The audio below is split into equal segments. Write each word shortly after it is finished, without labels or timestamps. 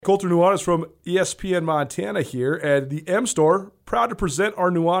Colter Nuanez from ESPN Montana here, and the M Store, proud to present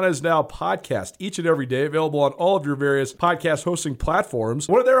our Nuanez Now podcast each and every day, available on all of your various podcast hosting platforms.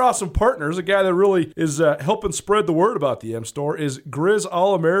 One of their awesome partners, a guy that really is helping spread the word about the M Store, is Grizz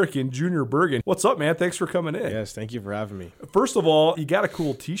All-American Junior Bergen. What's up, man? Thanks for coming in. Yes, thank you for having me. First of all, you got a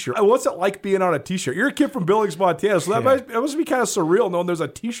cool t-shirt. What's it like being on a t-shirt? You're a kid from Billings, Montana, so that must be kind of surreal knowing there's a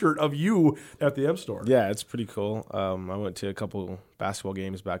t-shirt of you at the M Store. Yeah, it's pretty cool. I went to a couple basketball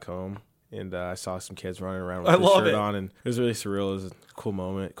games back home, and I saw some kids running around with the shirt on, and it was really surreal. It was a cool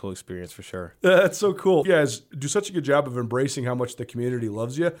moment, cool experience for sure. That's so cool. You guys do such a good job of embracing how much the community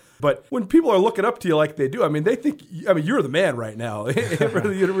loves you. But when people are looking up to you like they do, they think, you're the man right now for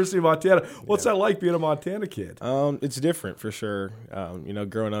the University of Montana. What's that like being a Montana kid? It's different for sure.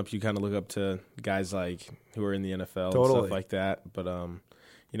 Growing up, you kind of look up to guys like who are in the NFL and stuff like that. But,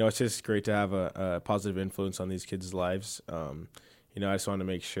 it's just great to have a positive influence on these kids' lives. I just want to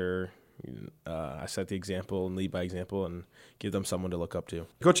make sure I set the example and lead by example and give them someone to look up to.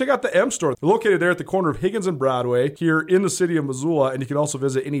 Go check out the M Store. They're located there at the corner of Higgins and Broadway here in the city of Missoula, and you can also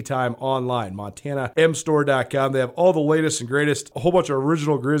visit anytime online, montanamstore.com. They have all the latest and greatest, a whole bunch of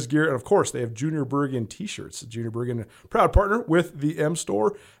original Grizz gear, and of course, they have Junior Bergen t-shirts. Junior Bergen, proud partner with the M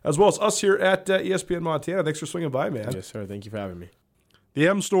Store, as well as us here at ESPN Montana. Thanks for swinging by, man. Yes, sir. Thank you for having me. The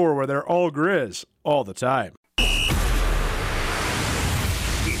M Store, where they're all Grizz all the time.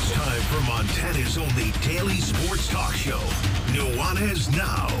 It's time for Montana's only daily sports talk show, Nuanez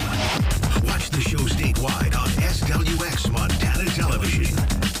Now. Watch the show statewide on SWX Montana Television.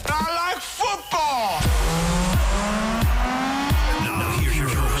 I like football! Now here's your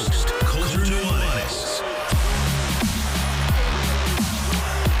host, Colter Nuanez.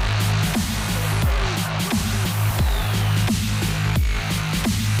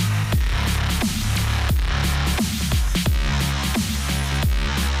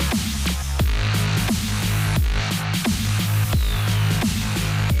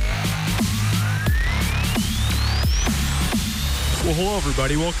 Well, hello,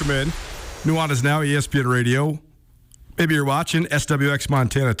 everybody. Welcome in. Nuanez Now, ESPN Radio. Maybe you're watching SWX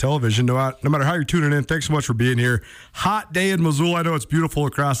Montana Television. No matter how you're tuning in, thanks so much for being here. Hot day in Missoula. I know it's beautiful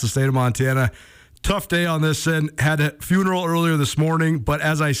across the state of Montana. Tough day on this end. Had a funeral earlier this morning, but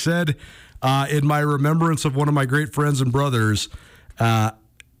as I said, in my remembrance of one of my great friends and brothers,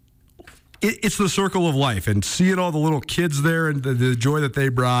 it's the circle of life. And seeing all the little kids there and the joy that they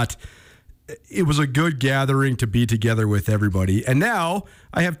brought, it was a good gathering to be together with everybody. And now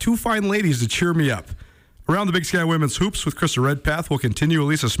I have two fine ladies to cheer me up. Around the Big Sky Women's Hoops with Krista Redpath will continue.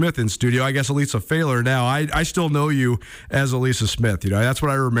 Elisa Smith in studio. I guess Elisa Failer now. I still know you as Elisa Smith. That's what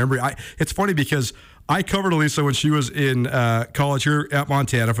I remember. It's funny because I covered Elisa when she was in college here at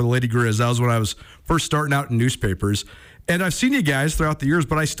Montana for the Lady Grizz. That was when I was first starting out in newspapers. And I've seen you guys throughout the years,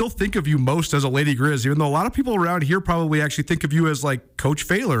 but I still think of you most as a Lady Grizz, even though a lot of people around here probably actually think of you as like Coach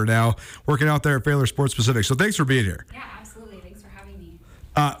Failer now, working out there at Failer Sports Pacific. So thanks for being here. Yeah, absolutely. Thanks for having me.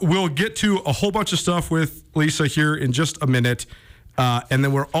 We'll get to a whole bunch of stuff with Lisa here in just a minute. And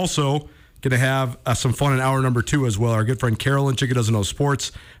then we're also going to have some fun in hour number 2 as well. Our good friend Carolyn, Chica Doesn't Know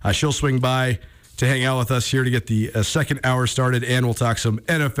Sports, she'll swing by to hang out with us here to get the second hour started, and we'll talk some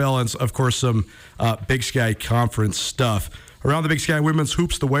NFL and, of course, some Big Sky Conference stuff. Around the Big Sky Women's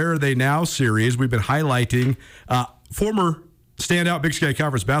Hoops, the Where Are They Now series, we've been highlighting former standout Big Sky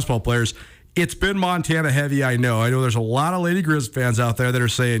Conference basketball players. It's been Montana heavy, I know. I know there's a lot of Lady Grizz fans out there that are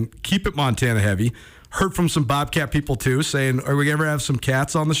saying, keep it Montana heavy. Heard from some Bobcat people, too, saying, are we going to ever have some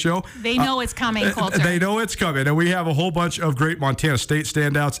Cats on the show? They know it's coming, Colter. They know it's coming, and we have a whole bunch of great Montana State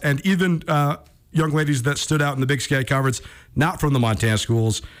standouts and even young ladies that stood out in the Big Sky Conference, not from the Montana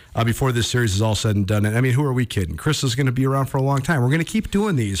schools, before this series is all said and done. And who are we kidding? Chris is going to be around for a long time. We're going to keep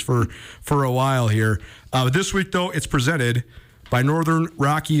doing these for a while here. This week, though, it's presented by Northern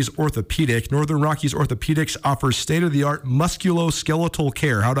Rockies Orthopedic. Northern Rockies Orthopedics offers state-of-the-art musculoskeletal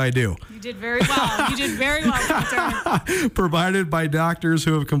care. How'd I do? You did very well. You did very well, Colter. Provided by doctors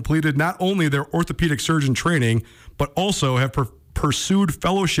who have completed not only their orthopedic surgeon training, but also have pursued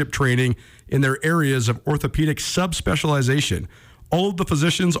fellowship training in their areas of orthopedic subspecialization. All of the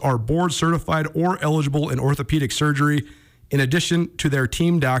physicians are board certified or eligible in orthopedic surgery. In addition to their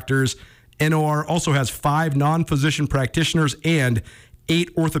team doctors, NOR also has 5 non-physician practitioners and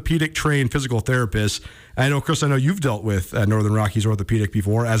 8 orthopedic trained physical therapists. I know, Chris, I know you've dealt with Northern Rockies Orthopedic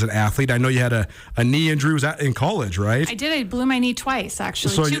before as an athlete. I know you had a knee injury. Was that in college, right? I did. I blew my knee twice,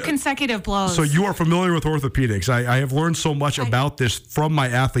 actually. 2 consecutive blows. So you are familiar with orthopedics. I have learned so much about this from my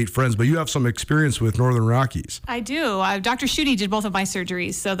athlete friends, but you have some experience with Northern Rockies. I do. Dr. Schutte did both of my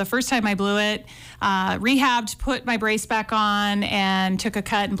surgeries. So the first time I blew it, rehabbed, put my brace back on, and took a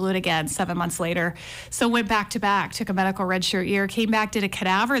cut and blew it again 7 months later. So went back to back, took a medical redshirt year, came back, did a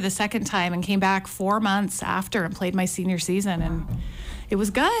cadaver the second time, and came back 4 months after and played my senior season. And it was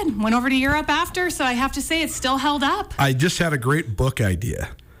good. Went over to Europe after, so I have to say it's still held up. I just had a great book idea.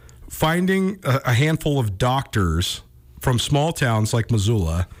 Finding a handful of doctors from small towns like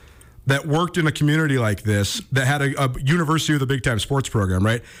Missoula that worked in a community like this, that had a university with a big-time sports program,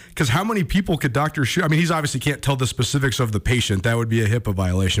 right? Because how many people could Dr. Schutte... I mean, he's obviously can't tell the specifics of the patient. That would be a HIPAA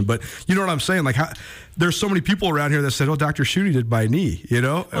violation. But you know what I'm saying? Like, there's so many people around here that said, oh, Dr. Schutte did my knee, you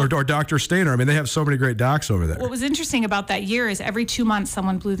know? Or Dr. Stainer. I mean, they have so many great docs over there. What was interesting about that year is every 2 months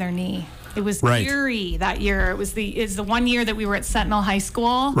someone blew their knee. It was eerie that year. It was the 1 year that we were at Sentinel High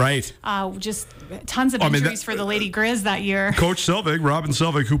School. Right. Just tons of injuries for the Lady Grizz that year. Coach Selvig, Robin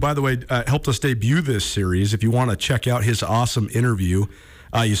Selvig, who, by the way, helped us debut this series. If you want to check out his awesome interview,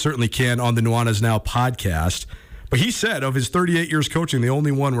 you certainly can on the Nuanez Now podcast. But he said of his 38 years coaching, the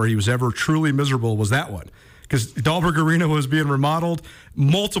only one where he was ever truly miserable was that one. Because Dahlberg Arena was being remodeled,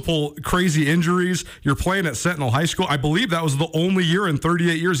 multiple crazy injuries. You're playing at Sentinel High School. I believe that was the only year in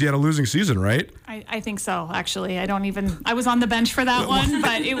 38 years he had a losing season, right? I think so, actually. I was on the bench for that one,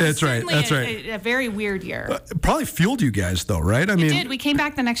 but it was a very weird year. Probably fueled you guys, though, right? I mean, it did. We came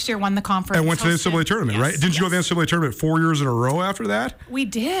back the next year, won the conference. And went to the NCAA tournament, right? Didn't you go to the NCAA tournament 4 years in a row after that? We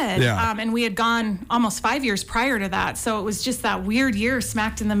did. Yeah. And we had gone almost 5 years prior to that. So it was just that weird year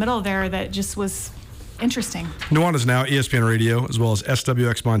smacked in the middle there that just was... interesting. Nuanez Now, ESPN Radio, as well as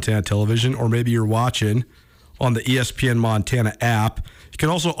SWX Montana Television, or maybe you're watching on the ESPN Montana app. You can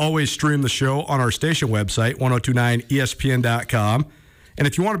also always stream the show on our station website, 1029ESPN.com. And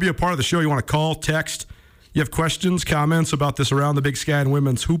if you want to be a part of the show, you want to call, text, you have questions, comments about this Around the Big Sky and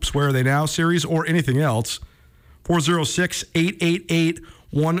Women's Hoops Where Are They Now series or anything else,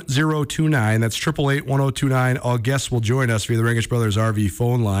 406-888-1029. That's 888-1029. All guests will join us via the Rangish Brothers RV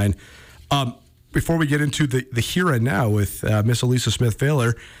phone line. Before we get into the here and now with Miss Elisa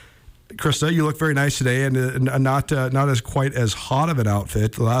Smith-Failer, Krista, you look very nice today, and not as quite as hot of an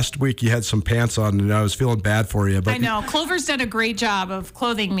outfit. Last week you had some pants on, and I was feeling bad for you. But I know Clover's done a great job of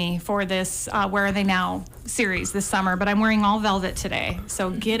clothing me for this Where Are They Now series this summer, but I'm wearing all velvet today. So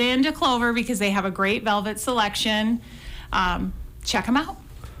get into Clover because they have a great velvet selection. Check them out.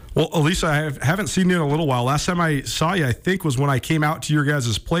 Well, Elisa, I haven't seen you in a little while. Last time I saw you, I think, was when I came out to your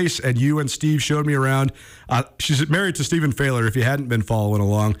guys' place, and you and Steve showed me around. She's married to Stephen Failer, if you hadn't been following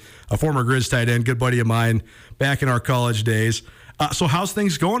along, a former Grizz tight end, good buddy of mine back in our college days. So how's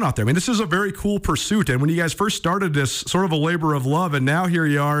things going out there? I mean, this is a very cool pursuit, and when you guys first started this, sort of a labor of love, and now here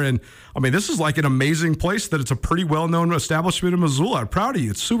you are, and I mean, this is like an amazing place that it's a pretty well-known establishment in Missoula. I'm proud of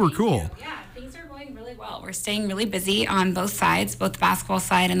you. It's super cool. Yeah. Well, we're staying really busy on both sides, both the basketball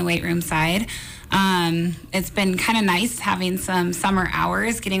side and the weight room side. It's been kind of nice having some summer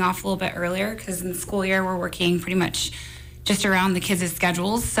hours, getting off a little bit earlier because in the school year we're working pretty much just around the kids'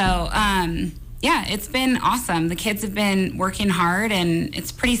 schedules. So, yeah, it's been awesome. The kids have been working hard, and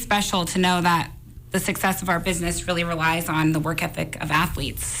it's pretty special to know that the success of our business really relies on the work ethic of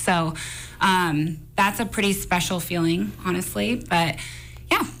athletes. So that's a pretty special feeling, honestly. But,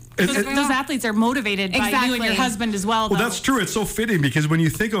 yeah. Those athletes are motivated by you and your husband as well. Well, that's true. It's so fitting because when you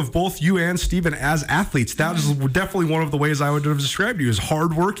think of both you and Stephen as athletes, that is definitely one of the ways I would have described you as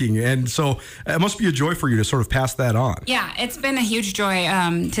hardworking. And so it must be a joy for you to sort of pass that on. Yeah, it's been a huge joy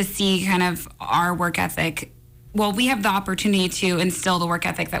to see kind of our work ethic. Well, we have the opportunity to instill the work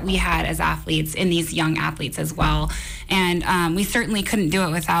ethic that we had as athletes in these young athletes as well. And we certainly couldn't do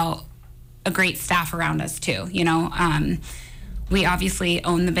it without a great staff around us too, you know. We obviously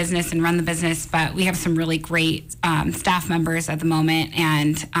own the business and run the business, but we have some really great staff members at the moment,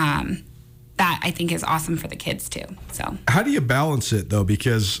 and that I think is awesome for the kids too. So, how do you balance it though?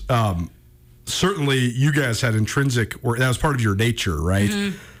 Because certainly you guys had intrinsic work; that was part of your nature, right?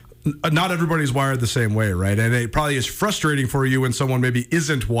 Mm-hmm. Not everybody's wired the same way, right? And it probably is frustrating for you when someone maybe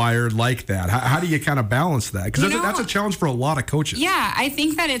isn't wired like that. How do you kind of balance that? Because that's a challenge for a lot of coaches. Yeah, I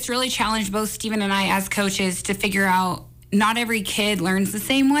think that it's really challenged both Stephen and I as coaches to figure out. Not every kid learns the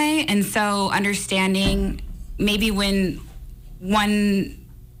same way, and so understanding maybe when one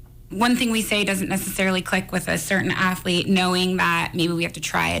thing we say doesn't necessarily click with a certain athlete, knowing that maybe we have to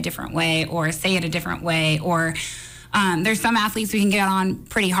try a different way or say it a different way or There's some athletes we can get on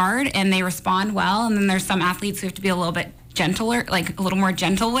pretty hard and they respond well. And then there's some athletes we have to be a little bit gentler, like a little more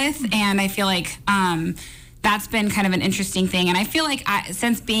gentle with. And I feel like that's been kind of an interesting thing. And I feel like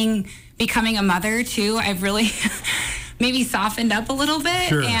since becoming a mother too, I've really maybe softened up a little bit.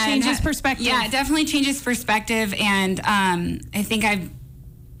 Sure. And changes perspective. Yeah, it definitely changes perspective. And I think I've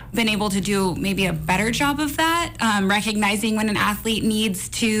been able to do maybe a better job of that, recognizing when an athlete needs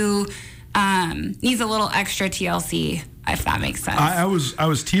a little extra TLC, if that makes sense. I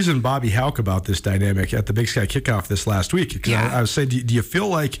was teasing Bobby Houck about this dynamic at the Big Sky Kickoff this last week. I was saying, do you feel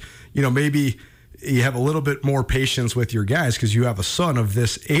like, maybe you have a little bit more patience with your guys because you have a son of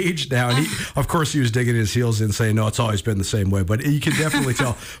this age now? And of course, he was digging his heels in saying, no, it's always been the same way. But you can definitely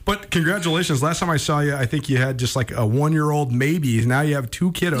tell. But congratulations. Last time I saw you, I think you had just like a 1-year-old maybe. Now you have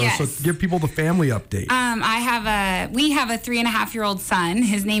 2 kiddos. Yes. So give people the family update. We have a 3.5-year-old son.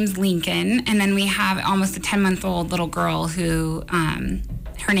 His name's Lincoln. And then we have almost a 10-month-old little girl who,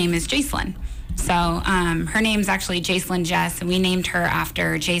 her name is Jacelyn. So her name's actually Jacelyn Jess, and we named her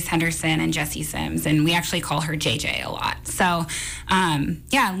after Jace Henderson and Jesse Sims, and we actually call her JJ a lot. So,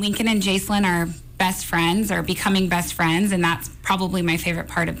 Lincoln and Jacelyn are best friends, or becoming best friends, and that's probably my favorite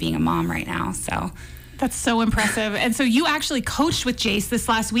part of being a mom right now. So. That's so impressive. And so you actually coached with Jace this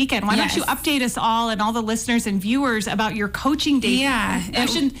last weekend. Why don't you update us all and all the listeners and viewers about your coaching days? Yeah.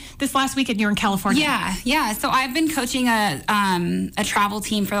 This last weekend you were in California. Yeah. So I've been coaching a travel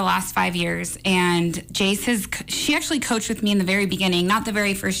team for the last 5 years. And Jace she actually coached with me in the very beginning, not the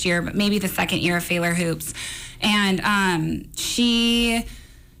very first year, but maybe the second year of Failure Hoops. And she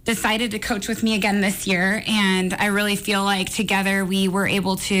decided to coach with me again this year, and I really feel like together we were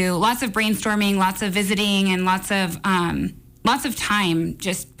able to lots of brainstorming, lots of visiting, and lots of time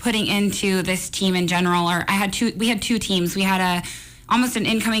just putting into this team in general. We had 2 teams. We had almost an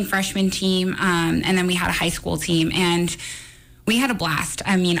incoming freshman team, and then we had a high school team, and we had a blast.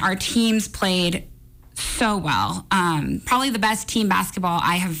 I mean, our teams played so well. Probably the best team basketball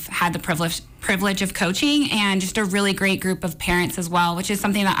I have had the privilege of coaching, and just a really great group of parents as well, which is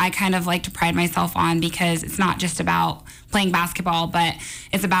something that I kind of like to pride myself on, because it's not just about playing basketball, but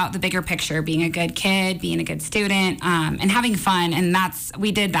it's about the bigger picture, being a good kid, being a good student, and having fun. And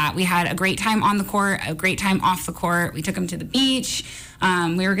we did that. We had a great time on the court, a great time off the court. We took them to the beach.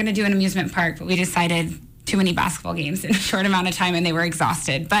 We were going to do an amusement park, but we decided too many basketball games in a short amount of time, and they were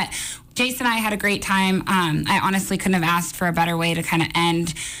exhausted. But Jace and I had a great time. I honestly couldn't have asked for a better way to kind of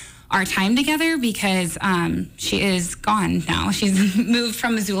end our time together, because she is gone now. She's moved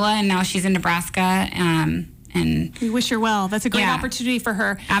from Missoula, and now she's in Nebraska. And we wish her well. That's a great opportunity for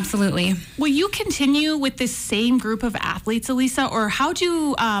her. Absolutely. Will you continue with this same group of athletes, Elisa, or how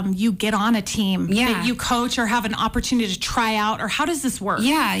do you get on a team that you coach or have an opportunity to try out, or how does this work?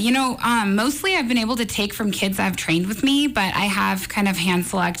 Yeah, mostly I've been able to take from kids I've trained with me, but I have kind of hand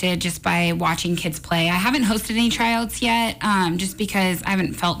selected just by watching kids play. I haven't hosted any tryouts yet, just because I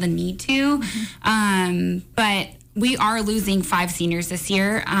haven't felt the need to. Mm-hmm. But we are losing 5 seniors this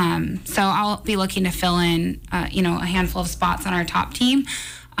year, so I'll be looking to fill in, a handful of spots on our top team.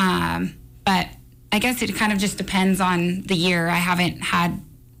 But I guess it kind of just depends on the year. I haven't had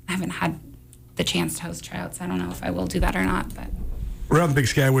the chance to host tryouts. I don't know if I will do that or not. But we're on Big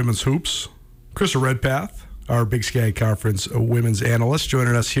Sky Women's Hoops. Krista Redpath, our Big Sky Conference women's analyst,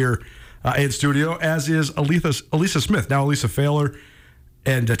 joining us here in studio, as is Elisa Smith, now Elisa Failer.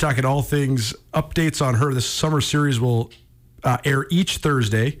 And talking all things updates on her. This summer series will air each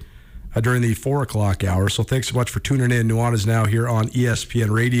Thursday during the 4 o'clock hour. So thanks so much for tuning in. Nuanez Now here on ESPN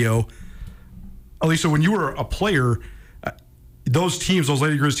Radio. Elisa, when you were a player, those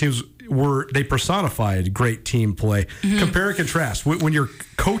Lady Grizz teams they personified great team play. Mm-hmm. Compare and contrast. When you're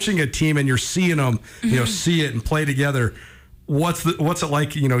coaching a team and you're seeing them, see it and play together, what's it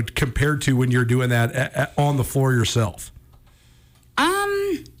like, compared to when you're doing that on the floor yourself?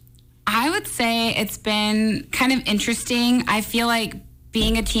 I would say it's been kind of interesting. I feel like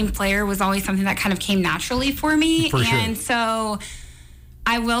being a team player was always something that kind of came naturally for me. And so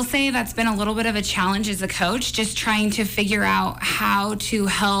I will say that's been a little bit of a challenge as a coach, just trying to figure out how to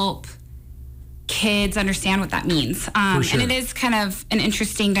help kids understand what that means. And it is kind of an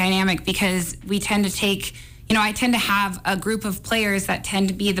interesting dynamic, because we tend to take, I tend to have a group of players that tend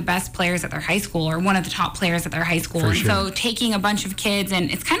to be the best players at their high school, or one of the top players at their high school. So taking a bunch of kids, and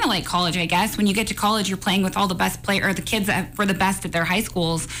it's kind of like college, I guess. When you get to college, you're playing with all the best or the kids that were the best at their high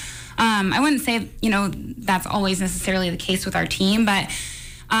schools. I wouldn't say, that's always necessarily the case with our team, but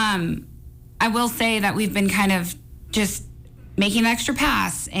I will say that we've been kind of just making an extra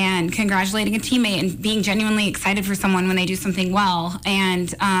pass and congratulating a teammate and being genuinely excited for someone when they do something well. And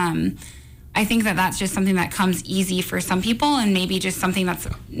I think that that's just something that comes easy for some people, and maybe just something that's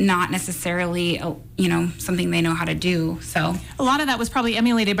not necessarily, something they know how to do. So a lot of that was probably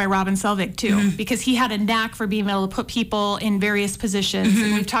emulated by Robin Selvig too, because he had a knack for being able to put people in various positions.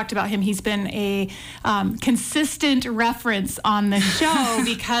 And we've talked about him. He's been a consistent reference on the show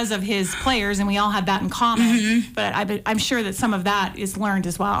because of his players, and we all have that in common. But I'm sure that some of that is learned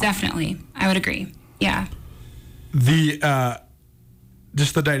as well. Definitely. I would agree. Yeah.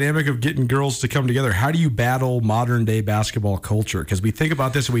 Just the dynamic of getting girls to come together. How do you battle modern day basketball culture? Because we think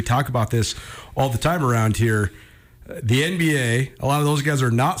about this and we talk about this all the time around here. The NBA, a lot of those guys are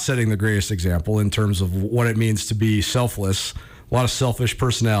not setting the greatest example in terms of what it means to be selfless, a lot of selfish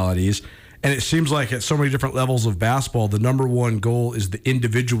personalities. And it seems like at so many different levels of basketball, the number one goal is the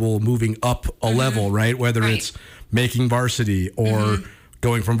individual moving up a level, right? Whether it's making varsity or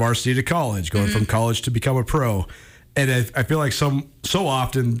going from varsity to college, going from college to become a pro. And I feel like so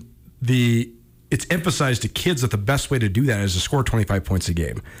often it's emphasized to kids that the best way to do that is to score 25 points a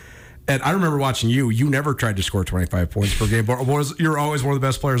game. And I remember watching you. You never tried to score 25 points per game, but you're always one of the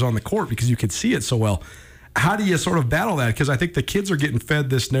best players on the court because you could see it so well. How do you sort of battle that? Because I think the kids are getting fed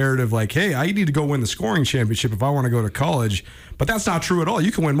this narrative like, hey, I need to go win the scoring championship if I want to go to college. But that's not true at all.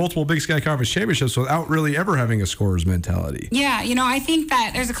 You can win multiple Big Sky Conference championships without really ever having a scorer's mentality. Yeah, I think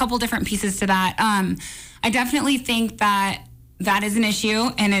that there's a couple different pieces to that. I definitely think that is an issue,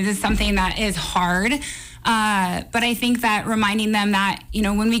 and it is something that is hard. But I think that reminding them that,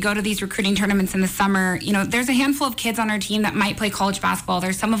 when we go to these recruiting tournaments in the summer, there's a handful of kids on our team that might play college basketball.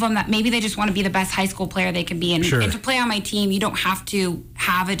 There's some of them that maybe they just want to be the best high school player they can be. And to play on my team, you don't have to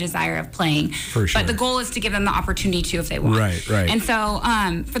have a desire of playing. For sure. But the goal is to give them the opportunity to if they want. Right. And so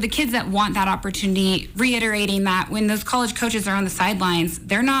for the kids that want that opportunity, reiterating that when those college coaches are on the sidelines,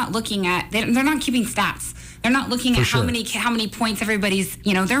 they're not looking at, they're not keeping stats. They're not looking at how many points everybody's,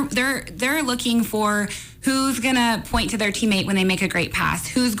 they're looking for who's going to point to their teammate when they make a great pass,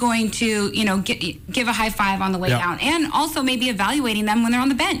 who's going to, give a high five on the way down, and also maybe evaluating them when they're on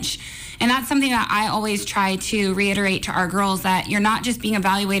the bench. And that's something that I always try to reiterate to our girls, that you're not just being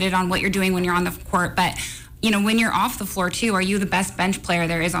evaluated on what you're doing when you're on the court, but when you're off the floor too, are you the best bench player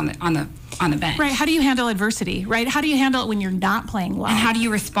there is on the bench? Right. How do you handle adversity? Right. How do you handle it when you're not playing well? And how do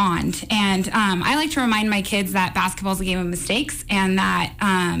you respond? And I like to remind my kids that basketball is a game of mistakes, and that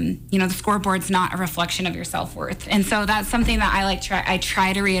the scoreboard's not a reflection of your self-worth. And so that's something that I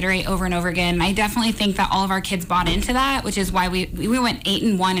try to reiterate over and over again. And I definitely think that all of our kids bought into that, which is why we went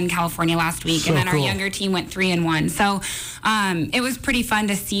 8-1 in California last week, and then our younger team went 3-1. So it was pretty fun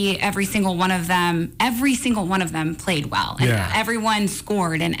to see every single one of them played well, and everyone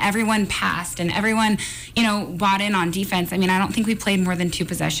scored, and everyone passed, and everyone bought in on defense. I mean, I don't think we played more than 2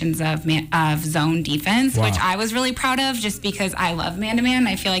 possessions of zone defense, which I was really proud of, just because I love man-to-man.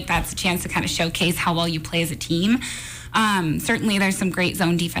 I feel like that's a chance to kind of showcase how well you play as a team. Certainly there's some great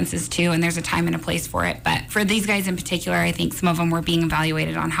zone defenses too, and there's a time and a place for it. But for these guys in particular, I think some of them were being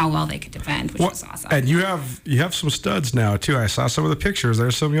evaluated on how well they could defend, which was awesome. And you have some studs now too. I saw some of the pictures.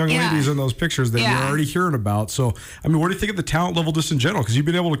 There's some young ladies in those pictures that you're already hearing about. So, I mean, what do you think of the talent level just in general? Because you've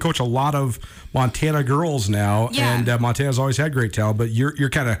been able to coach a lot of Montana girls now, and Montana's always had great talent, but you're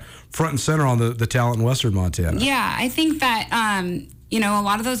kind of front and center on the talent in Western Montana. Yeah, I think that a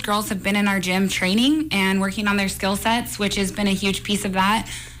lot of those girls have been in our gym training and working on their skill sets, which has been a huge piece of that.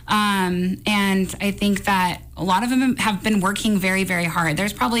 And I think that a lot of them have been working very, very hard.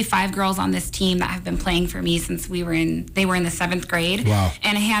 There's probably 5 girls on this team that have been playing for me since they were in the 7th grade. Wow.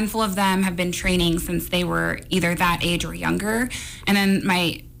 And a handful of them have been training since they were either that age or younger. And then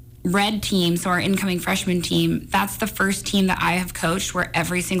my red team, so our incoming freshman team, that's the first team that I have coached where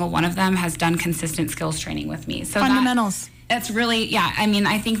every single one of them has done consistent skills training with me. So fundamentals. That's really, I mean,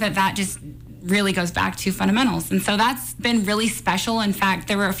 I think that just really goes back to fundamentals. And so that's been really special. In fact,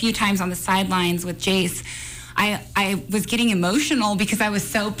 there were a few times on the sidelines with Jace, I was getting emotional because I was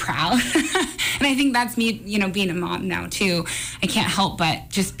so proud. And I think that's me, being a mom now too. I can't help but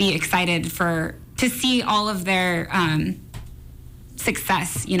just be excited to see all of their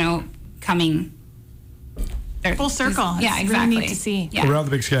success, coming. Full circle. Yeah, it's exactly. Really neat to see. Yeah. Around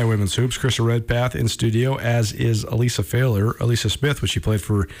the Big Sky Women's Hoops, Krista Redpath in studio, as is Elisa Smith, which she played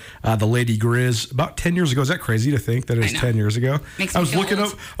for the Lady Grizz about 10 years ago. Is that crazy to think that it was 10 years ago? Makes me feel looking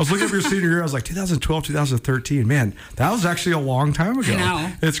old. up your senior year. I was like, 2012, 2013. Man, that was actually a long time ago. I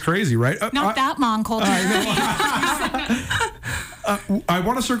know. It's crazy, right? Not that long, Colton. I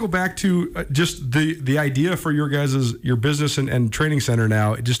want to circle back to just the idea for your business and training center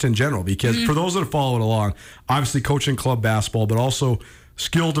now, just in general, because for those that have followed along, obviously coaching club basketball, but also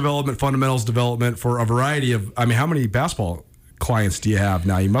skill development, fundamentals development for a variety of, how many basketball clients do you have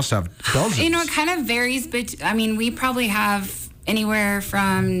now? You must have dozens. It kind of varies, but we probably have anywhere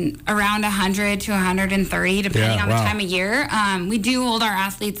from around 100 to 130, depending on the time of year. We do hold our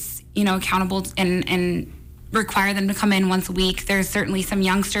athletes, accountable and require them to come in once a week. There's certainly some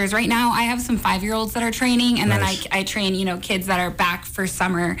youngsters. Right now, I have some 5-year-olds that are training, and then I train, kids that are back for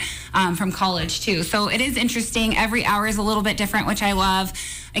summer from college, too. So it is interesting. Every hour is a little bit different, which I love.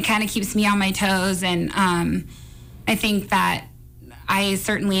 It kind of keeps me on my toes, and I think that I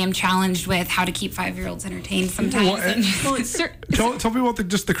certainly am challenged with how to keep 5-year-olds entertained sometimes. Tell me about the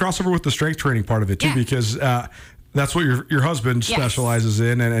crossover with the strength training part of it, too, because that's what your husband specializes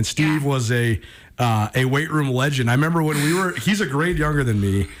in, and Steve was a weight room legend. I remember when he's a grade younger than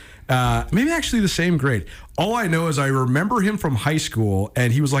me, maybe actually the same grade. All I know is I remember him from high school,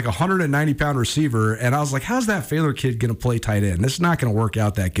 and he was like a 190-pound receiver, and I was like, how's that Faylor kid going to play tight end? This is not going to work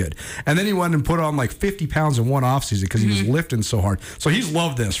out that good. And then he went and put on like 50 pounds in one offseason because he was lifting so hard. So he's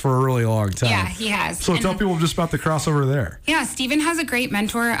loved this for a really long time. Yeah, he has. So tell people just about the crossover there. Yeah, Steven has a great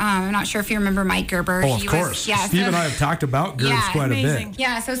mentor. I'm not sure if you remember Mike Gerber. Oh, of course. Steve and I have talked about Gerbs quite a bit.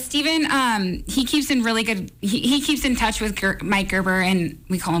 Yeah, so Steven, he keeps in really good, he keeps in touch with Mike Gerber, and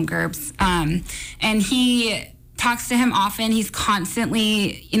we call him Gerbs. And he talks to him often. He's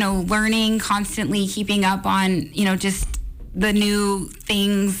constantly, learning, constantly keeping up on, just the new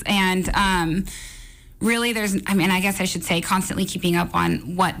things. And really I guess I should say constantly keeping up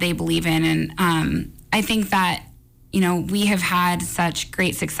on what they believe in. And I think that, we have had such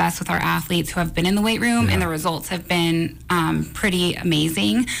great success with our athletes who have been in the weight room, and the results have been pretty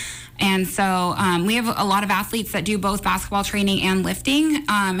amazing. And so we have a lot of athletes that do both basketball training and lifting,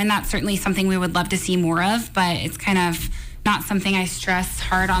 and that's certainly something we would love to see more of, but it's kind of not something I stress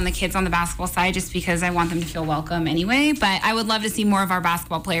hard on the kids on the basketball side just because I want them to feel welcome anyway. But I would love to see more of our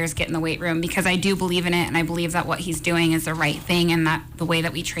basketball players get in the weight room because I do believe in it, and I believe that what he's doing is the right thing and that the way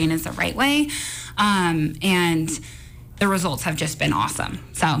that we train is the right way. And the results have just been awesome.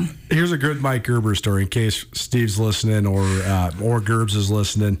 So here's a good Mike Gerber story in case Steve's listening or Gerbs is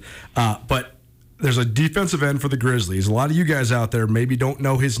listening. But there's a defensive end for the Grizzlies. A lot of you guys out there maybe don't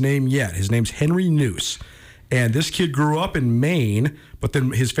know his name yet. His name's Henry Noose. And this kid grew up in Maine, but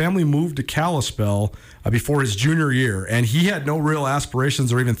then his family moved to Kalispell before his junior year. And he had no real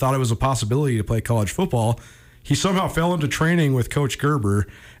aspirations or even thought it was a possibility to play college football. He somehow fell into training with Coach Gerber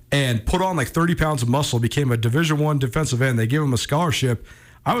and put on like 30 pounds of muscle, became a Division I defensive end. They gave him a scholarship.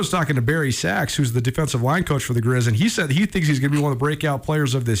 I was talking to Barry Sachs, who's the defensive line coach for the Grizz, and he said he thinks he's going to be one of the breakout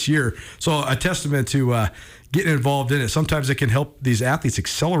players of this year. So a testament to getting involved in it. Sometimes it can help these athletes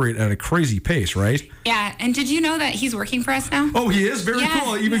accelerate at a crazy pace, right? Yeah, and did you know that he's working for us now? Oh, he is? Very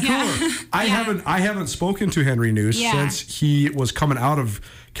cool. Even cooler. I haven't spoken to Henry Noose since he was coming out of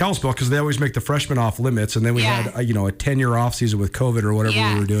Kalispell because they always make the freshmen off limits, and then we had a 10-year off season with COVID or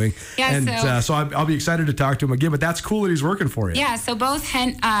whatever we were doing. Yeah, and so I'll be excited to talk to him again. But that's cool that he's working for you. Yeah. So both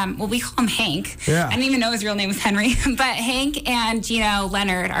we call him Hank. Yeah. I didn't even know his real name was Henry, but Hank and Gino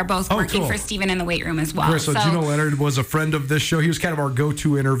Leonard are both working for Steven in the weight room as well. Great. So Gino Leonard was a friend of this show. He was kind of our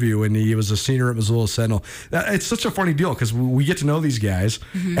go-to interview, and he was a senior at Missoula Sentinel. It's such a funny deal because we get to know these guys,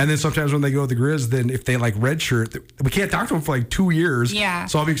 and then sometimes when they go to the Grizz, then if they like redshirt, we can't talk to them for like 2 years. Yeah.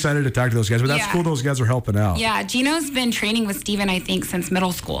 So I'll be excited to talk to those guys. But that's cool. Those guys are helping out. Yeah. Gino's been training with Steven, I think, since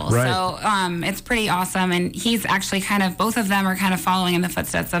middle school. Right. So it's pretty awesome. And he's actually both of them are kind of following in the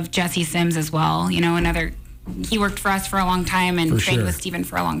footsteps of Jesse Sims as well. He worked for us for a long time and trained with Steven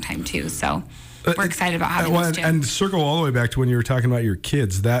for a long time too. So we're excited about having those two. And circle all the way back to when you were talking about your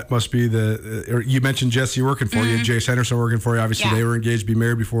kids. That must be you mentioned Jesse working for you and Jace Henderson working for you. Obviously, they were engaged to be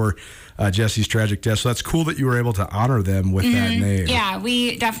married before Jesse's tragic death. So that's cool that you were able to honor them with that name. Yeah,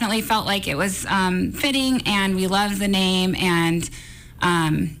 we definitely felt like it was fitting, and we loved the name, and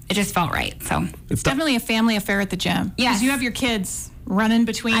it just felt right. So it's definitely a family affair at the gym. Yeah, because you have your kids running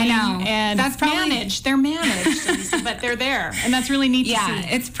between. I know. And that's probably managed. They're managed, but they're there, and that's really neat to see. Yeah,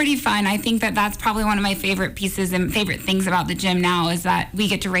 it's pretty fun. I think that's probably one of my favorite pieces and favorite things about the gym now is that we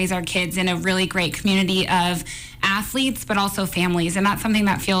get to raise our kids in a really great community of athletes, but also families, and that's something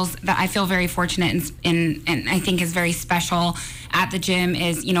that I feel very fortunate in and I think is very special at the gym.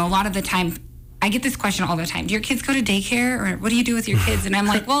 Is a lot of the time. I get this question all the time. Do your kids go to daycare, or what do you do with your kids? And I'm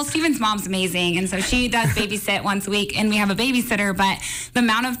like, well, Steven's mom's amazing. And so she does babysit once a week, and we have a babysitter. But the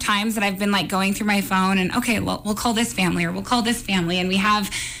amount of times that I've been like going through my phone and, okay, well, we'll call this family or we'll call this family. And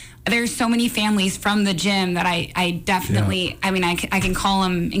there's so many families from the gym that I definitely, I can call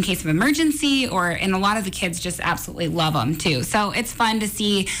them in case of emergency, and a lot of the kids just absolutely love them too. So it's fun to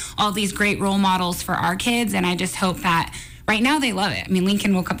see all these great role models for our kids. And I just hope that right now they love it. I mean,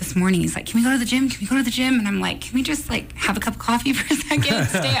 Lincoln woke up this morning. He's like, can we go to the gym? Can we go to the gym? And I'm like, can we just like have a cup of coffee for a second and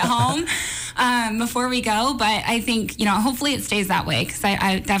stay at home before we go? But I think, hopefully it stays that way, because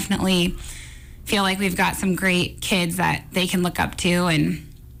I definitely feel like we've got some great kids that they can look up to. And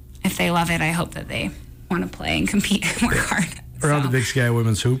if they love it, I hope that they want to play and compete and work hard. Around the Big Sky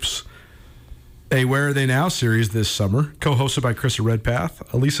Women's Hoops, a Where Are They Now series this summer, co-hosted by Krista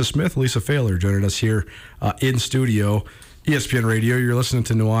Redpath, Elisa Smith, Lisa Failer joining us here in studio. ESPN Radio, you're listening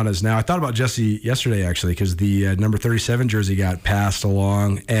to Nuanez Now. I thought about Jesse yesterday, actually, because the number 37 jersey got passed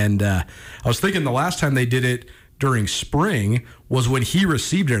along. And I was thinking the last time they did it during spring was when he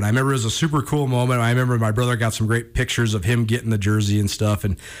received it. And I remember it was a super cool moment. I remember my brother got some great pictures of him getting the jersey and stuff.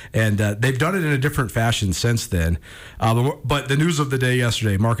 And they've done it in a different fashion since then. But the news of the day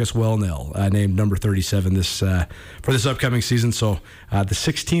yesterday, Marcus Wellnell named number 37 for this upcoming season. So the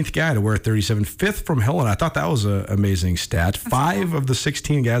 16th guy to wear 37, 5th from Helena. I thought that was an amazing stat. 5 of the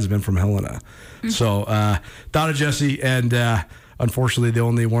 16 guys have been from Helena. Mm-hmm. So thought of Jesse, and unfortunately, the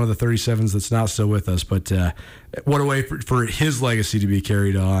only one of the 37s that's not still with us. But what a way for his legacy to be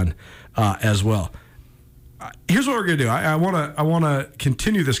carried on as well. Here's what we're going to do. I want to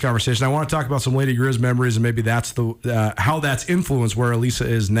continue this conversation. I want to talk about some Lady Grizz memories, and maybe that's how that's influenced where Elisa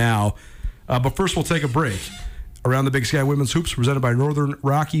is now. But first, we'll take a break. Around the Big Sky Women's Hoops, presented by Northern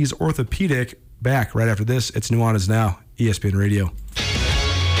Rockies Orthopedic. Back right after this. It's Nuanez Now, ESPN Radio.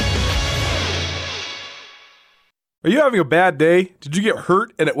 Are you having a bad day? Did you get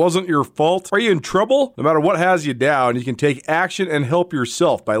hurt and it wasn't your fault? Are you in trouble? No matter what has you down, you can take action and help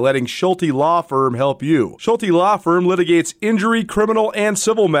yourself by letting Schulte Law Firm help you. Schulte Law Firm litigates injury, criminal, and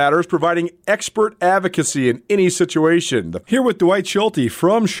civil matters, providing expert advocacy in any situation. Here with Dwight Schulte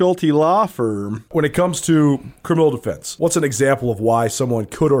from Schulte Law Firm. When it comes to criminal defense, what's an example of why someone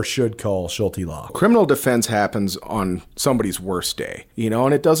could or should call Schulte Law? Criminal defense happens on somebody's worst day,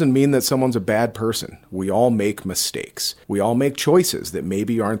 and it doesn't mean that someone's a bad person. We all make mistakes. We all make choices that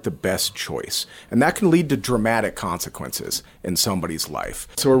maybe aren't the best choice, and that can lead to dramatic consequences in somebody's life.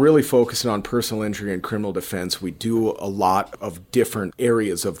 So we're really focusing on personal injury and criminal defense. We do a lot of different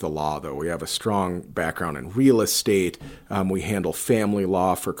areas of the law, though. We have a strong background in real estate. We handle family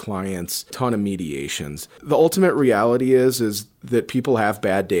law for clients, ton of mediations. The ultimate reality is that people have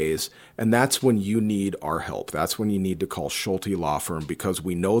bad days, and that's when you need our help. That's when you need to call Schulte Law Firm, because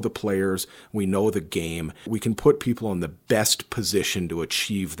we know the players, we know the game. We can put people in the best position to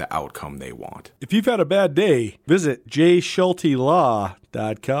achieve the outcome they want. If you've had a bad day, visit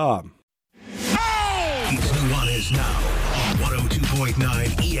jschultelaw.com. It's Nuanez Now on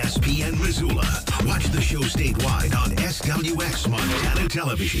 102.9 ESPN Missoula. Watch the show statewide on SWX Montana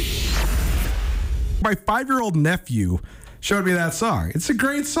Television. My 5-year-old nephew showed me that song. It's a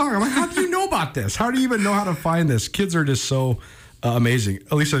great song. I'm like, how do you know about this? How do you even know how to find this? Kids are just so amazing.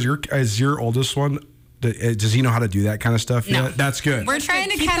 Elisa, is your oldest one, does he know how to do that kind of stuff No. yet? That's good. We're trying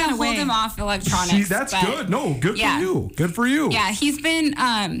to kind of hold him off electronics. See, that's good. No, good for you. Good for you. Yeah, he's been,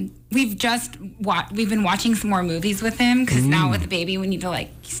 we've been watching some more movies with him, because now with the baby, we need to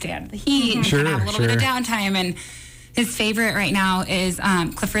stay out of the heat and kind of have a little bit of downtime. And his favorite right now is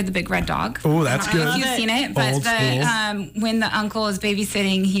Clifford the Big Red Dog. Oh, that's good. I don't know if you've seen it, but when the uncle is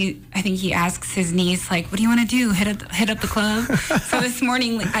babysitting, I think he asks his niece, what do you want to do? Hit up the club? So this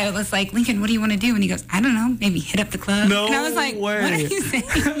morning I was like, Lincoln, what do you want to do? And he goes, I don't know, maybe hit up the club. No and I was like, way. What are you saying?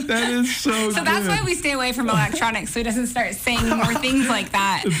 That is so good. So that's why we stay away from electronics, so he doesn't start saying more things like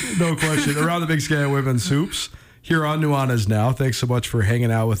that. No question. Around the Big Sky Women's Hoops here on Nuanez Now. Thanks so much for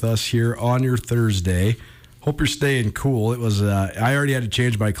hanging out with us here on your Thursday. Hope you're staying cool. It was. I already had to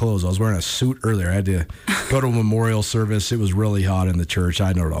change my clothes. I was wearing a suit earlier. I had to go to a memorial service. It was really hot in the church.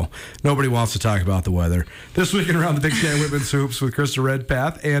 I don't know. Nobody wants to talk about the weather. This week Around the Big Sky Women's Hoops with Krista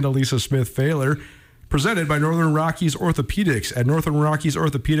Redpath and Elisa Smith-Failer, presented by Northern Rockies Orthopedics. At Northern Rockies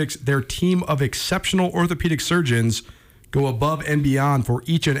Orthopedics, their team of exceptional orthopedic surgeons go above and beyond for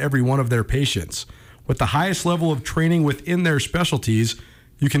each and every one of their patients. With the highest level of training within their specialties,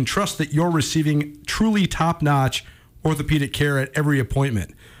 you can trust that you're receiving truly top-notch orthopedic care at every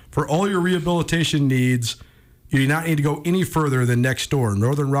appointment. For all your rehabilitation needs, you do not need to go any further than next door.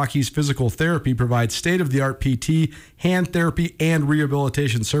 Northern Rockies Physical Therapy provides state-of-the-art PT, hand therapy, and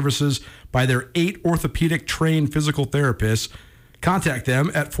rehabilitation services by their 8 orthopedic-trained physical therapists. Contact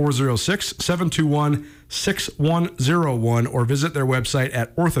them at 406-721-6101 or visit their website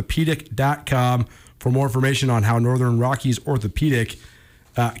at orthopedic.com for more information on how Northern Rockies Orthopedic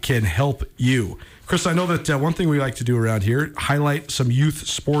can help you. Chris, I know that one thing we like to do around here, highlight some youth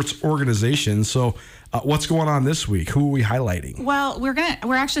sports organizations. So what's going on this week? Who are we highlighting? Well, we're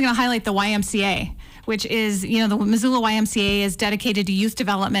actually going to highlight the YMCA, which is, the Missoula YMCA is dedicated to youth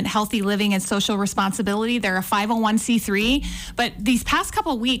development, healthy living, and social responsibility. They're a 501c3. But these past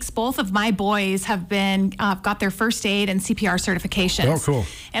couple of weeks, both of my boys have been got their first aid and CPR certifications. Oh, cool.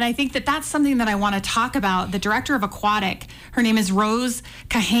 And I think that that's something that I want to talk about. The director of Aquatic, her name is Rose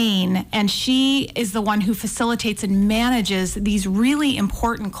Kahane, and she is the one who facilitates and manages these really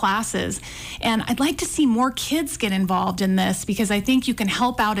important classes. And I'd like to see more kids get involved in this because I think you can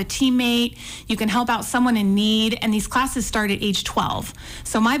help out a teammate, you can help out someone in need, and these classes start at age 12.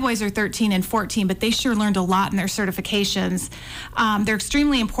 So my boys are 13 and 14, but they sure learned a lot in their certifications. They're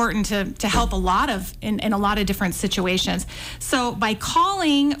extremely important to help in a lot of different situations. So by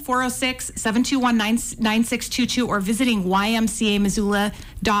calling 406-721-9622 or visiting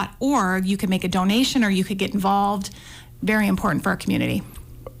ymcamissoula.org, you can make a donation or you could get involved. Very important for our community.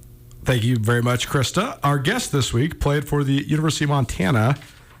 Thank you very much, Krista. Our guest this week played for the University of Montana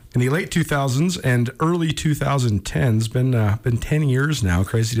in the late 2000s and early 2010s. Been 10 years now.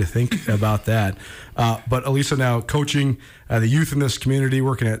 Crazy to think about that. But Elisa now coaching the youth in this community,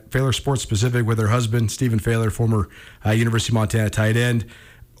 working at Failure Sports Pacific with her husband, Stephen Failure, former University of Montana tight end.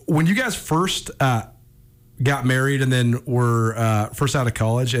 When you guys first got married and then were first out of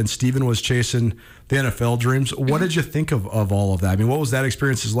college and Stephen was chasing the NFL dreams, what did you think of all of that? I mean, what was that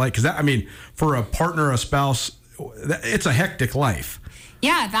experience like? Because for a partner, a spouse, it's a hectic life.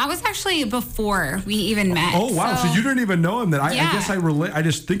 Yeah, that was actually before we even met. Oh, wow. So you didn't even know him then. I guess I relate. I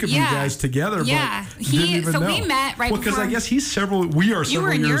just think of you guys together, but didn't even know. We met right before. Because I guess we are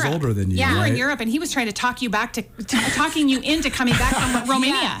several years older than you. Yeah, right? you were in Europe, and he was trying to talk you back to talking you into coming back from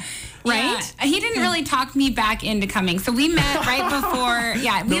Romania. Right? Yeah. He didn't really talk me back into coming. So we met right before.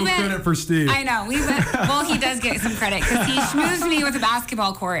 Yeah, we met. Credit for Steve. I know. We met. Well, he does get some credit because he schmoozed me with a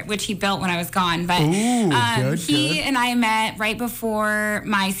basketball court, which he built when I was gone. But he and I met right before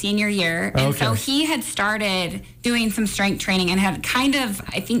my senior year, and so he had started doing some strength training and had kind of,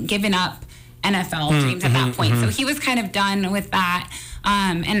 I think, given up NFL dreams at that point. So he was kind of done with that.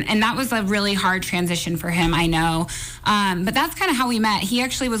 And that was a really hard transition for him, I know. But that's kind of how we met. He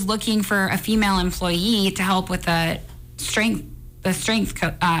actually was looking for a female employee to help with the strength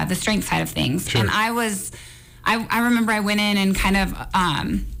side of things. Sure. And I remember I went in and kind of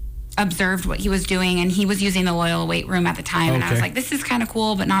observed what he was doing, and he was using the Loyola weight room at the time. And I was like, this is kind of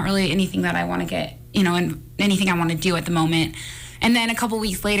cool, but not really anything that I want to get, and anything I want to do at the moment. And then a couple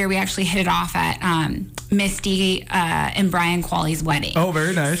weeks later, we actually hit it off at Misty and Brian Qualley's wedding. Oh,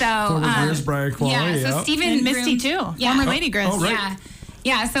 very nice. So, Grizz, Brian Qualley. Yeah, so Stephen and Misty too. Former Lady Grizz. Oh, right.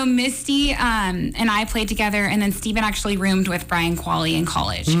 Yeah, so Misty and I played together, and then Stephen actually roomed with Brian Qualley in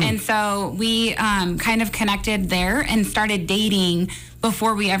college. And so we kind of connected there and started dating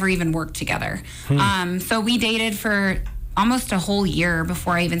before we ever even worked together. So we dated for almost a whole year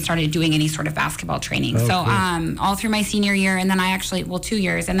before I even started doing any sort of basketball training. So all through my senior year, and then I actually, 2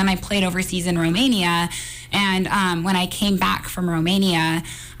 years, and then I played overseas in Romania. And when I came back from Romania,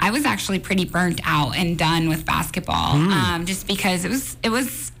 I was actually pretty burnt out and done with basketball, just because it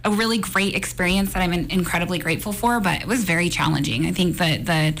was a really great experience that I'm incredibly grateful for, but it was very challenging. I think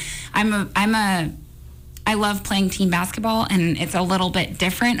that I love playing team basketball, and it's a little bit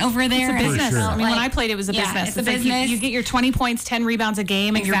different over there. It's a business. Sure. I mean, when I played, it was a business. It's a business. You get your 20 points, 10 rebounds a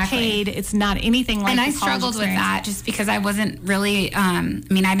game, and you're paid. It's not anything like. And the I struggled with experience. that just because I wasn't really.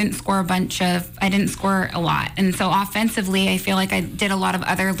 I didn't score I didn't score a lot, and so offensively, I feel like I did a lot of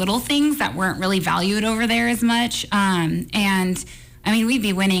other little things that weren't really valued over there as much. And we'd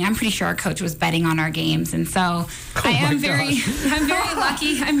be winning. I'm pretty sure our coach was betting on our games. And so I'm very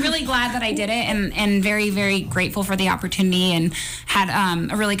lucky. I'm really glad that I did it, and very, very grateful for the opportunity, and had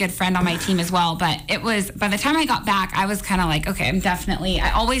a really good friend on my team as well. But it was, by the time I got back, I was kind of like, okay,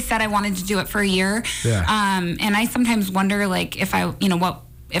 I always said I wanted to do it for a year. Yeah. And I sometimes wonder, like, if I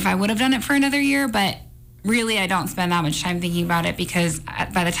would have done it for another year, but really I don't spend that much time thinking about it, because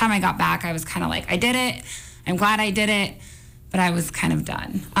by the time I got back, I was kind of like, I did it. I'm glad I did it. But I was kind of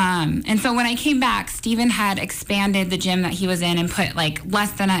done. And so when I came back, Stephen had expanded the gym that he was in and put I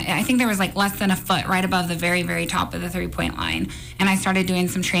think there was less than a foot right above the very, very top of the 3-point line. And I started doing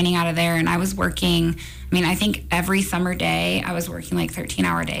some training out of there, and I was working, I think every summer day, I was working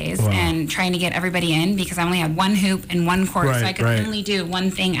 13-hour days and trying to get everybody in, because I only had one hoop and one court, so I could only do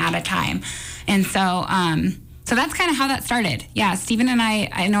one thing at a time. And so, so that's kind of how that started. Yeah, Stephen and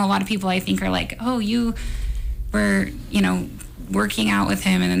I know a lot of people I think are like, oh, you were, working out with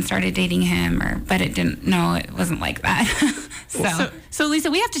him and then started dating him, but it wasn't like that. So Lisa,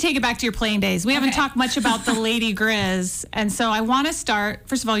 we have to take it back to your playing days. We haven't talked much about the Lady Grizz, and so I want to start.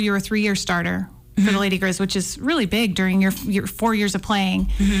 First of all, you were a 3-year starter for the Lady Grizz, which is really big during your 4 years of playing.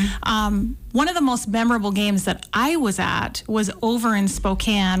 One of the most memorable games that I was at was over in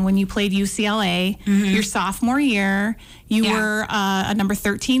Spokane when you played UCLA your sophomore year. You were a number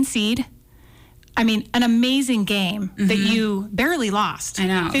 13 seed. I mean, an amazing game that you barely lost. I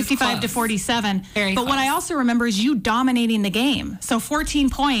know. 55-47. Very but close. what I also remember is you dominating the game. So 14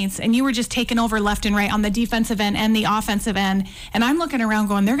 points, and you were just taking over left and right on the defensive end and the offensive end. And I'm looking around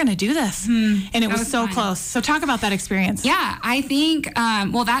going, they're going to do this. And it was so close. So talk about that experience. Yeah, I think,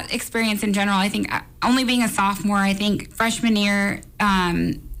 that experience in general, I think only being a sophomore, I think freshman year,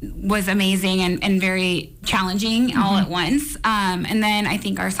 was amazing and very challenging all at once. And then I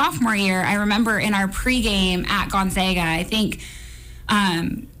think our sophomore year, I remember in our pregame at Gonzaga, I think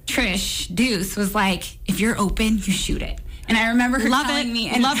Trish Deuce was like, if you're open, you shoot it. And I remember her telling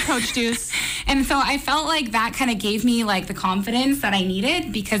me. Love Coach Deuce. And so I felt like that kind of gave me like the confidence that I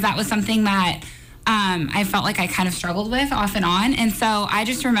needed, because that was something that I felt like I kind of struggled with off and on. And so I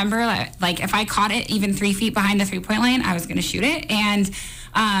just remember like if I caught it even 3 feet behind the 3-point line, I was going to shoot it. And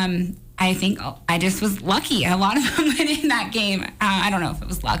I think I just was lucky. A lot of them went in that game. I don't know if it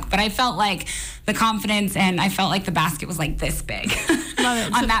was luck, but I felt like the confidence, and I felt like the basket was like this big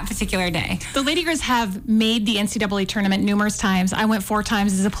on that particular day. The Lady Grizz have made the NCAA tournament numerous times. I went 4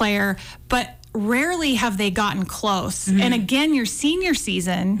 times as a player, but rarely have they gotten close. And again, your senior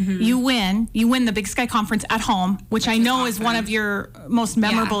season, you win the Big Sky Conference at home, which I know is one of your most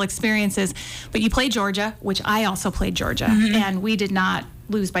memorable experiences. But you played Georgia, which I also played Georgia, and we did not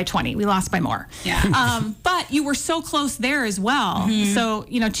lose by 20. We lost by more. But you were so close there as well. So, 2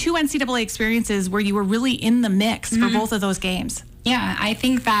 NCAA experiences where you were really in the mix for both of those games. Yeah, I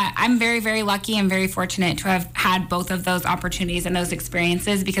think that I'm very, very lucky and very fortunate to have had both of those opportunities and those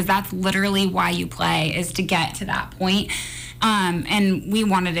experiences, because that's literally why you play, is to get to that point. And we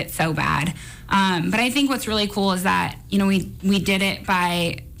wanted it so bad. But I think what's really cool is that, we did it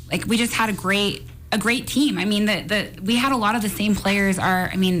by, like, we just had a great team. I mean, we had a lot of the same players.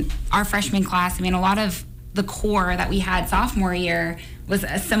 Our freshman class, a lot of the core that we had sophomore year was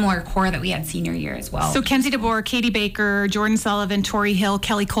a similar core that we had senior year as well. So Kenzie DeBoer, Katie Baker, Jordan Sullivan, Tori Hill,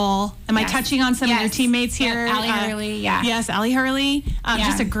 Kelly Cole. Am I touching on some of your teammates here? Allie Hurley, Yes, Allie Hurley.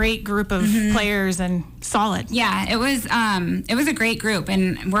 Just a great group of players and solid. Yeah, it was a great group,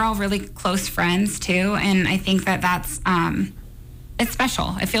 and we're all really close friends too. And I think that that's it's special.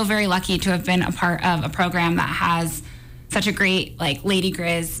 I feel very lucky to have been a part of a program that has such a great Lady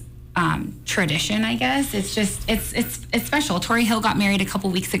Grizz tradition, I guess. It's just it's special. Tori Hill got married a couple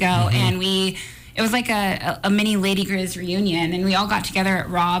weeks ago, and it was like a mini Lady Grizz reunion, and we all got together at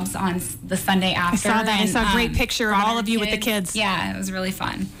Rob's on the Sunday after. I saw that. I saw a great picture of all of you with the kids. Yeah, it was really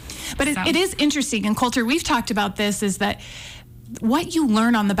fun. But it is interesting, and Coulter, we've talked about this, is that what you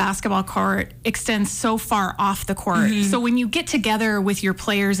learn on the basketball court extends so far off the court. So when you get together with your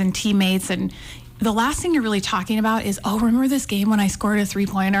players and teammates, and the last thing you're really talking about is, remember this game when I scored a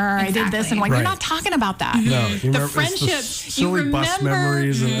 3-pointer, or I did this, and you're not talking about that. No, the friendships, you remember bus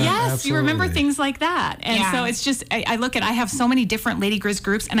memories. And yes, you remember things like that. And so it's just, I have so many different Lady Grizz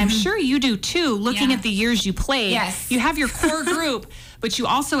groups, and I'm sure you do too, looking at the years you played. Yes. You have your core group, but you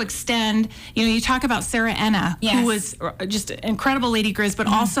also extend, you talk about Sarah Enna, who was just an incredible Lady Grizz, but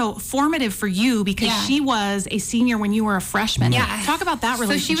also formative for you because she was a senior when you were a freshman. Yeah. Talk about that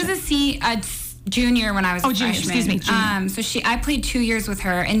relationship. So she was a junior when I was a freshman. Excuse me, junior. I played 2 years with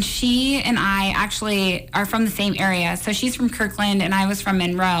her, and she and I actually are from the same area. So she's from Kirkland, and I was from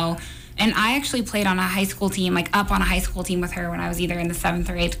Monroe. And I actually played on a high school team, up on a high school team with her when I was either in the 7th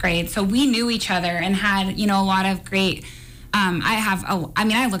or 8th grade. So we knew each other and had, a lot of great...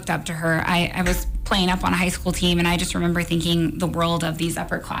 I looked up to her. I was playing up on a high school team, and I just remember thinking the world of these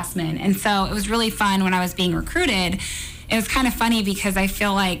upperclassmen. And so it was really fun when I was being recruited. It was kind of funny because I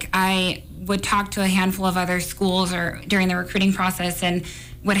feel like I would talk to a handful of other schools or during the recruiting process and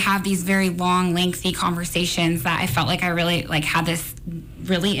would have these very long, lengthy conversations that I felt like I really had this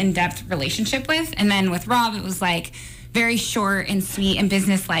really in-depth relationship with. And then with Rob, it was very short and sweet and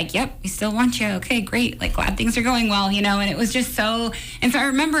business-like. Yep, we still want you. Okay, great. Glad things are going well, and it was just so. And so I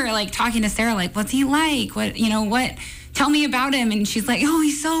remember talking to Sarah, what's he like? What, tell me about him. And she's like,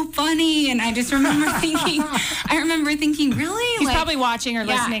 he's so funny. And I just remember thinking, really? He's probably watching or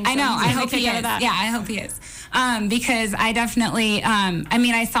listening. I know. I hope he is. Yeah, I hope he is. because I definitely,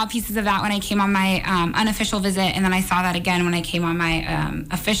 I saw pieces of that when I came on my unofficial visit, and then I saw that again when I came on my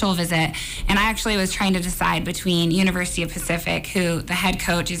official visit. And I actually was trying to decide between University of Pacific, who the head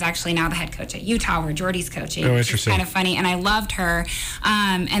coach is actually now the head coach at Utah, where Jordy's coaching. Oh, which is kind of funny, and I loved her.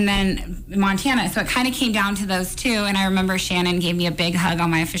 And then Montana, so it kind of came down to those two. And I remember Shannon gave me a big hug on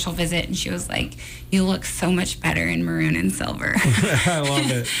my official visit, and she was like, "You look so much better in maroon and silver." I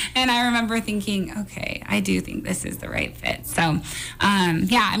love it. And I remember thinking, okay, I do think this is the right fit. So,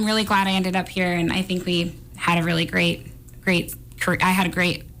 I'm really glad I ended up here, and I think we had a really great career.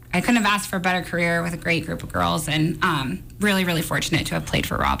 I couldn't have asked for a better career with a great group of girls, and really, really fortunate to have played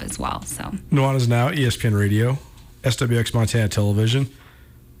for Rob as well. So Nuanez Now, ESPN Radio, SWX Montana Television.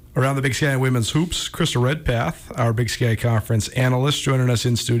 Around the Big Sky Women's Hoops, Krista Redpath, our Big Sky Conference analyst, joining us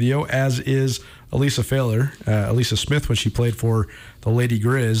in studio, as is Elisa Failer, Elisa Smith, when she played for the Lady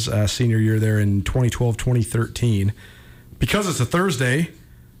Grizz senior year there in 2012-2013. Because it's a Thursday,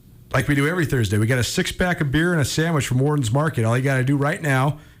 like we do every Thursday, we got a 6-pack of beer and a sandwich from Warden's Market. All you got to do right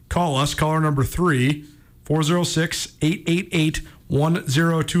now, call us, caller number 3,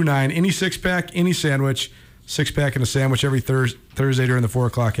 406-888-1029. Any 6-pack, any sandwich, 6-pack and a sandwich every Thursday during the 4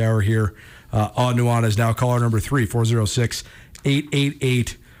 o'clock hour here on Nuanez Now. Caller number 3,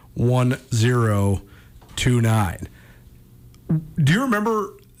 406-888-1029. Do you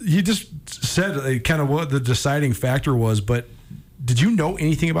remember, you just said kind of what the deciding factor was, but did you know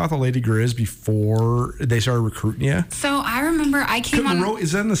anything about the Lady Grizz before they started recruiting you? So I remember I came on...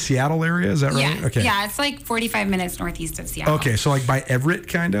 Is that in the Seattle area? Is that right? Yeah. Okay. Yeah, it's like 45 minutes northeast of Seattle. Okay, so like by Everett,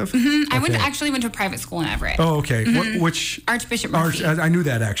 kind of? Mm-hmm. I went to a private school in Everett. Oh, okay. Mm-hmm. Which... Archbishop Murphy. I knew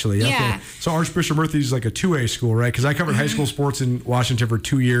that, actually. Yeah. Okay. So Archbishop Murphy is like a 2A school, right? Because I covered high school sports in Washington for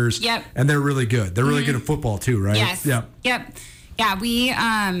 2 years. Yep. And they're really good. They're really good at football, too, right? Yes. Yep.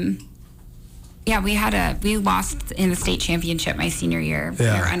 Yeah, we lost in the state championship my senior year.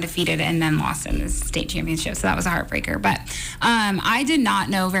 Yeah. We were undefeated and then lost in the state championship. So that was a heartbreaker. But I did not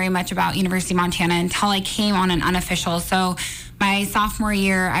know very much about University of Montana until I came on an unofficial. So my sophomore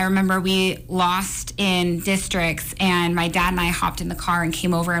year, I remember we lost in districts, and my dad and I hopped in the car and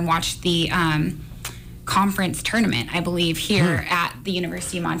came over and watched the conference tournament, I believe, here at the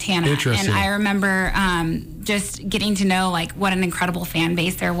University of Montana. Interesting. And I remember just getting to know like what an incredible fan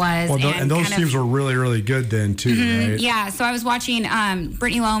base there was. Well, and those teams were really, really good then too, right? Yeah, so I was watching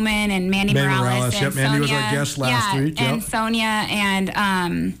Brittany Lohman and Mandy Morales. Yep, Mandy was our guest last week. Yep. And Sonia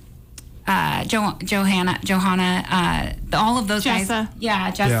and Johanna, all of those guys. Jessa.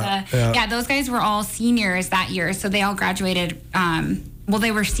 Yeah, Jessa. Yeah, those guys were all seniors that year, so they all graduated. Well,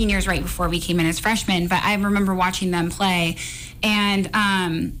 they were seniors right before we came in as freshmen, but I remember watching them play, and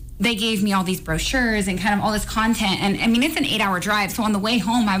they gave me all these brochures and kind of all this content. And I mean, it's an 8-hour drive, so on the way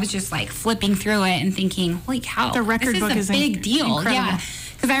home, I was just like flipping through it and thinking, "Holy cow, the record book is a big deal!" Incredible. Yeah.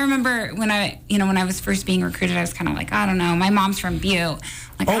 Because I remember when I was first being recruited, I was kind of like, I don't know. My mom's from Butte.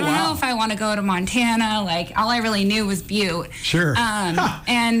 Like, I don't know if I want to go to Montana. Like, all I really knew was Butte. Sure.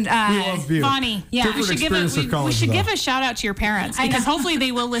 And we love Butte. Bonnie, we should give a shout out to your parents, because hopefully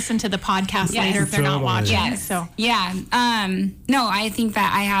they will listen to the podcast later if they're not watching. Yes. So yeah. No, I think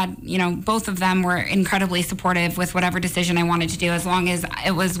that I had, both of them were incredibly supportive with whatever decision I wanted to do, as long as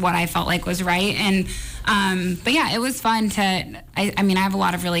it was what I felt like was right. And but yeah, it was fun to. I have a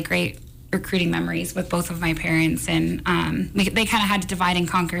lot of really great recruiting memories with both of my parents, and they kind of had to divide and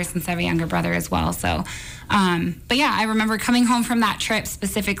conquer since I have a younger brother as well. So, but yeah, I remember coming home from that trip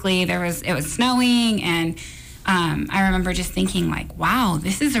specifically. It was snowing, and I remember just thinking like, wow,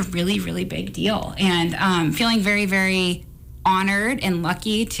 this is a really, really big deal, and feeling very, very honored and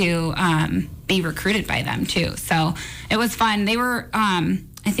lucky to be recruited by them too. So it was fun. They were, I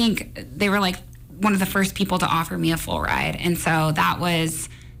think they were like one of the first people to offer me a full ride, and so that was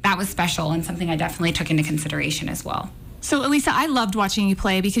special and something I definitely took into consideration as well. So, Elisa, I loved watching you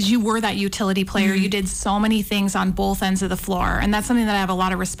play because you were that utility player. Mm-hmm. You did so many things on both ends of the floor, and that's something that I have a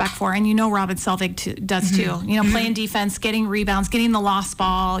lot of respect for. And Robin Selvig does too. Playing defense, getting rebounds, getting the lost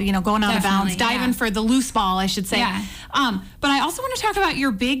ball, going out of bounds, diving for the loose ball, I should say. Yeah. But I also want to talk about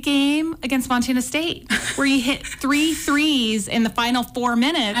your big game against Montana State, where you hit 3 threes in the final 4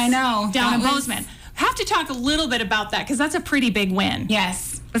 minutes. I know. Down in Bozeman. Have to talk a little bit about that, because that's a pretty big win.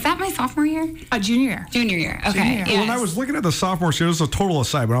 Yes. Was that my sophomore year? Junior year. Junior year. Okay. Junior year. Yes. When I was looking at the sophomore schedule, this is a total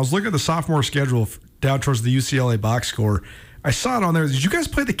aside, but I was looking at the sophomore schedule down towards the UCLA box score. I saw it on there. Did you guys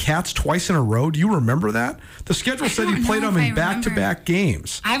play the Cats twice in a row? Do you remember that? The schedule said you played them in back-to-back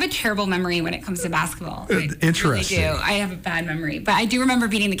games. I have a terrible memory when it comes to basketball. Interesting. I really do. I have a bad memory. But I do remember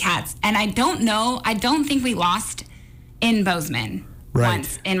beating the Cats. And I don't think we lost in Bozeman.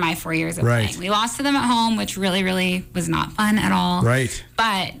 once in my 4 years of playing. We lost to them at home, which really, really was not fun at all. Right.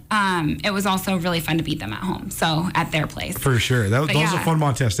 But it was also really fun to beat them at home, so at their place. For sure. Those are fun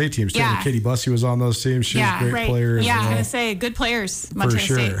Montana State teams, too. Yeah. Katie Bussey was on those teams. She was a great player. Yeah, I was going to say, good players, Montana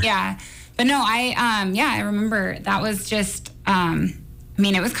State. Yeah. But no, I remember that was just...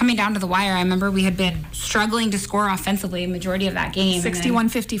 it was coming down to the wire. I remember we had been struggling to score offensively majority of that game.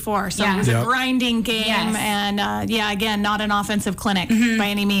 61-54. So it was a grinding game. Yes. And, again, not an offensive clinic by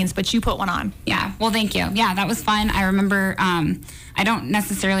any means, but you put one on. Yeah. Well, thank you. Yeah, that was fun. I remember, I don't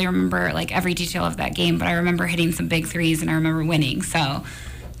necessarily remember, like, every detail of that game, but I remember hitting some big threes, and I remember winning. So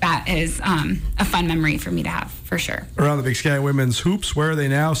that is a fun memory for me to have, for sure. Around the Big Sky Women's Hoops, where are they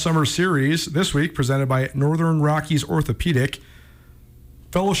now? Summer Series this week presented by Northern Rockies Orthopedic.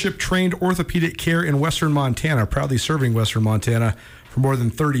 Fellowship-trained orthopedic care in Western Montana, proudly serving Western Montana for more than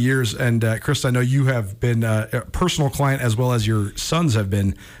 30 years. And, Krista, I know you have been a personal client as well as your sons have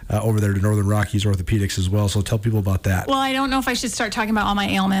been over there to Northern Rockies Orthopedics as well. So tell people about that. Well, I don't know if I should start talking about all my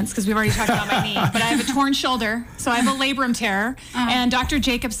ailments because we've already talked about my knee. But I have a torn shoulder, so I have a labrum tear. And Dr.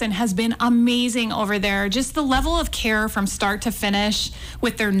 Jacobson has been amazing over there. Just the level of care from start to finish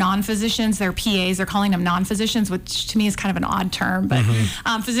with their non-physicians, their PAs. They're calling them non-physicians, which to me is kind of an odd term. But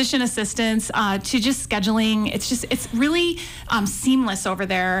physician assistants to just scheduling. It's really seamless over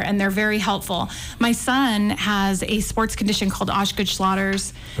there, and they're very helpful. My son has a sports condition called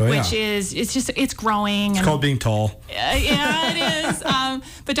Osgood-Schlatter's, which is it's growing. It's called being tall. Yeah, it is.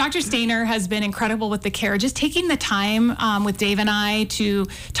 But Dr. Stainer has been incredible with the care, just taking the time with Dave and I to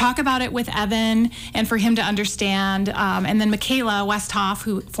talk about it with Evan and for him to understand. And then Michaela Westhoff,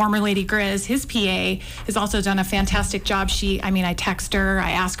 who former Lady Grizz, his PA, has also done a fantastic job. I text her,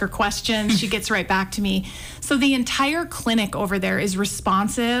 I ask her questions, she gets right back to me. So the entire clinic over there is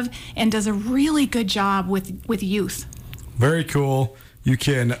responsive and does a really good job with youth. Very cool. You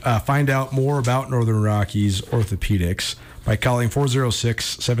can find out more about Northern Rockies Orthopedics by calling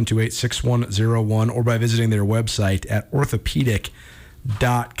 406-728-6101 or by visiting their website at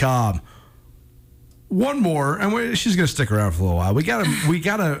orthopedic.com. One more, and she's going to stick around for a little while. We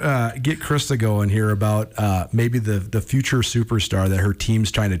gotta get Krista going here about maybe the future superstar that her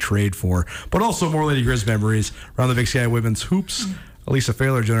team's trying to trade for, but also more Lady Grizz memories around the Big Sky Women's Hoops. Elisa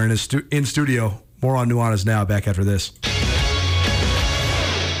Failer joining us in studio. More on Nuanez Now. Back after this.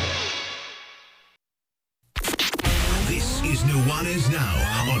 This is Nuanez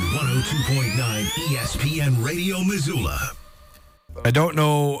Now on 102.9 ESPN Radio Missoula. I don't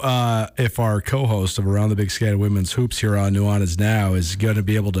know if our co-host of Around the Big Sky Women's Hoops here on Nuanez Now is going to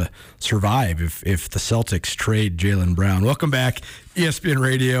be able to survive if the Celtics trade Jaylen Brown. Welcome back, ESPN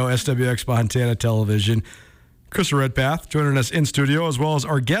Radio, SWX Montana Television. Krista Redpath joining us in studio, as well as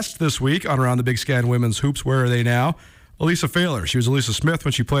our guest this week on Around the Big Sky Women's Hoops. Where are they now? Elisa Failer. She was Elisa Smith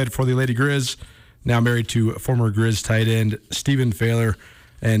when she played for the Lady Grizz, now married to former Grizz tight end Stephen Failer,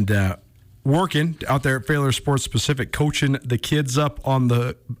 and working out there at Failer Sports Pacific, coaching the kids up on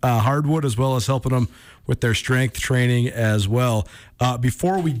the hardwood as well as helping them with their strength training as well.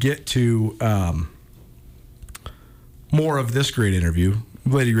 Before we get to more of this great interview,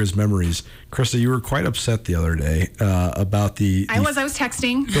 Lady Grizz memories, Krista, you were quite upset the other day about I was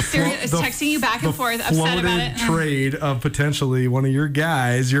texting. I was texting you back and forth, upset about it. Trade of potentially one of your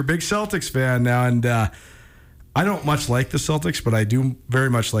guys. You're a big Celtics fan now, and I don't much like the Celtics, but I do very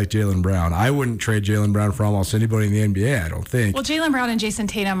much like Jaylen Brown. I wouldn't trade Jaylen Brown for almost anybody in the NBA, I don't think. Well, Jaylen Brown and Jason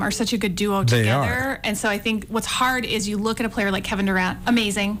Tatum are such a good duo together. They are. And so I think what's hard is you look at a player like Kevin Durant,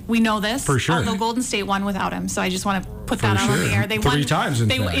 amazing. We know this. For sure. Although Golden State won without him. So I just want to put that out on the air. They won 3 times in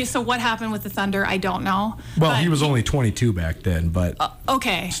fact. So what happened with the Thunder, I don't know. Well, he was only 22 back then, but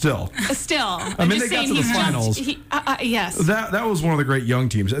okay. Still. I mean, they got to the finals. Yes. That was one of the great young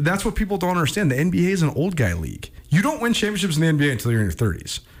teams. That's what people don't understand. The NBA is an old guy league. You don't win championships in the NBA until you're in your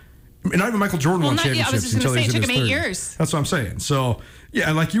 30s. And not even Michael Jordan won championships until he was in his 30s. It took him 8 years. That's what I'm saying. So, yeah,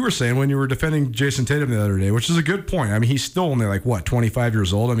 and like you were saying when you were defending Jason Tatum the other day, which is a good point. I mean, he's still only 25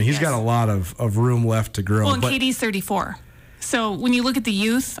 years old. I mean, he's got a lot of room left to grow. Well, and KD's 34. So when you look at the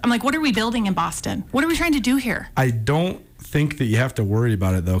youth, I'm like, what are we building in Boston? What are we trying to do here? I don't think that you have to worry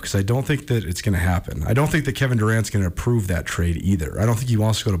about it, though, because I don't think that it's going to happen. I don't think that Kevin Durant's going to approve that trade either. I don't think he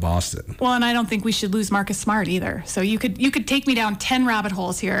wants to go to Boston. Well, and I don't think we should lose Marcus Smart either. So you could take me down 10 rabbit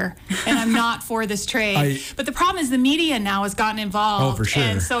holes here, and I'm not for this trade. But the problem is the media now has gotten involved. Oh, for sure.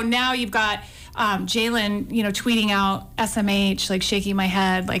 And so now you've got Jaylen, tweeting out SMH, like shaking my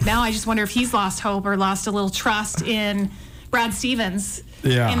head. Like now I just wonder if he's lost hope or lost a little trust in Brad Stevens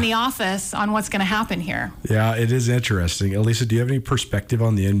in the office on what's going to happen here. Yeah, it is interesting. Elisa, do you have any perspective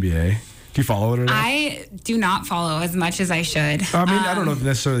on the NBA? Do you follow it at all? I do not follow as much as I should. I mean, I don't know if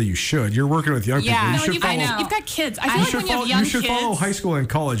necessarily you should. You're working with young people. You should follow. You've got kids. I feel like when you have young kids, you should follow high school and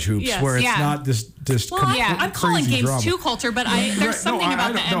college hoops where it's not this I'm calling games drama. too, Coulter, but there's something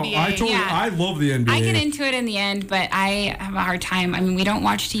about the NBA. I love the NBA. I get into it in the end, but I have a hard time. I mean, we don't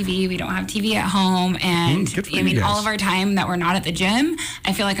watch TV. We don't have TV at home. And all of our time that we're not at the gym,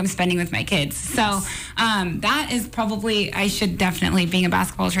 I feel like I'm spending with my kids. So that is probably, I should definitely, being a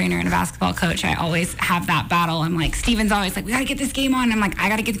basketball trainer and a basketball coach, I always have that battle. I'm like, Steven's always like, we got to get this game on. I'm like, I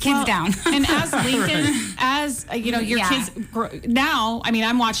got to get the kids down. And as Lincoln, your kids now, I mean,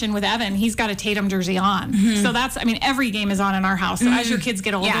 I'm watching with Evan. He's got a Tatum jersey on. So that's, I mean, every game is on in our house. So as your kids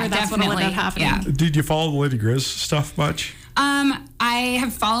get older, that's what will end up happening. Yeah. Did you follow the Lady Grizz stuff much? I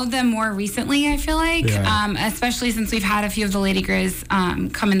have followed them more recently, I feel like, especially since we've had a few of the Lady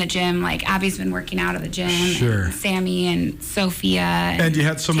Grizz come in the gym. Like Abby's been working out at the gym, and Sammy and Sophia. And you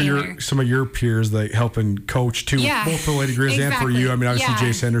had some of your peers that helping coach too, both the Lady Grizz and for you. I mean, obviously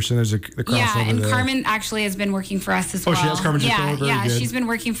Jace Henderson, there's the crossover. Yeah, and there. Carmen actually has been working for us as well. Oh, she has, Carmen? Yeah, she's been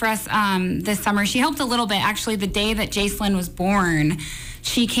working for us this summer. She helped a little bit. Actually, the day that Jacelyn was born,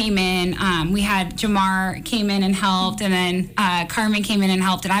 she came in. We had Jamar came in and helped, and then Carmen came in and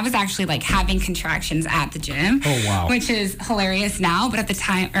helped. And I was actually like having contractions at the gym. Oh, wow. Which is hilarious now, but at the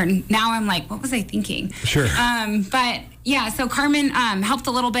time, or now I'm like, what was I thinking? Sure. But yeah, so Carmen helped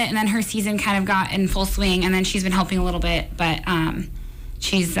a little bit, and then her season kind of got in full swing, and then she's been helping a little bit, but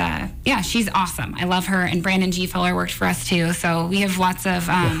she's awesome. I love her. And Brandon G. Feller worked for us too. So we have lots of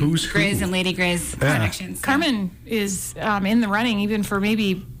Grizz and Lady Grizz connections. So. Carmen is in the running even for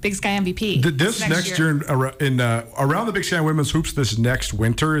maybe Big Sky MVP. This next year around the Big Sky Women's Hoops this next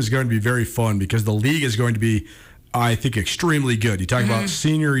winter is going to be very fun because the league is going to be, I think, extremely good. You talk about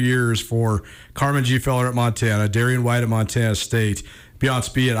senior years for Carmen G. Feller at Montana, Darian White at Montana State, Beyonce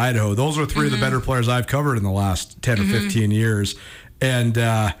Speed at Idaho. Those are three of the better players I've covered in the last 10 or 15 years. And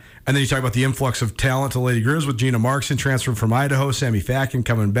then you talk about the influx of talent to Lady Grizz with Gina Markson transferring from Idaho, Sammy Facken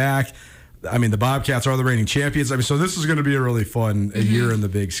coming back. I mean, the Bobcats are the reigning champions. I mean, so this is going to be a really fun year in the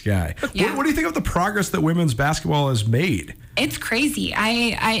Big Sky. Yeah. What do you think of the progress that women's basketball has made? It's crazy.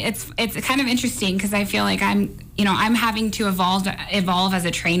 It's kind of interesting because I feel like I'm having to evolve as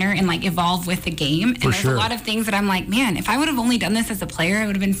a trainer and like evolve with the game. And there's a lot of things that I'm like, man, if I would have only done this as a player, it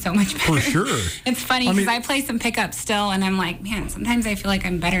would have been so much better. For sure. It's funny because I play some pickup still, and I'm like, man, sometimes I feel like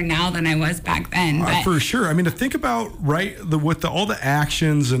I'm better now than I was back then. But, for sure. I mean, to think about all the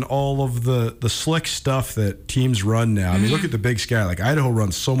actions and all of the slick stuff that teams run now. I mean, look at the Big Sky. Like Idaho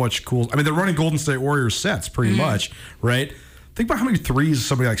runs so much cool. I mean, they're running Golden State Warriors sets pretty much, right? Think about how many threes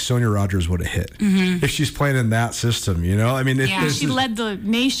somebody like Sonia Rogers would have hit if she's playing in that system, you know? I mean, she led the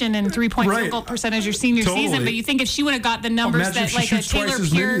nation in 3-point field goal percentage your senior season, but you think if she would have got the numbers that like a Taylor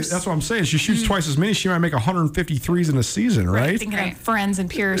Pierce. That's what I'm saying. She shoots twice as many. She might make 150 threes in a season, right? Thinking of Ferenz and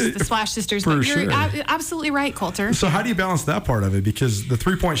Pierce, the Splash Sisters. But you're absolutely right, Coulter. So how do you balance that part of it? Because the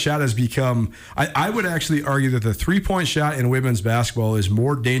 3-point shot has become, I would actually argue that the 3-point shot in women's basketball is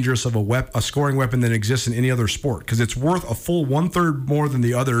more dangerous of a scoring weapon than exists in any other sport because it's worth a full 1/3 more than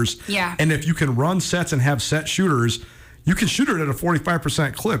the others. Yeah. And if you can run sets and have set shooters, you can shoot it at a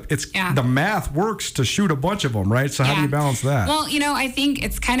 45% clip. The math works to shoot a bunch of them, right? So how do you balance that? Well, I think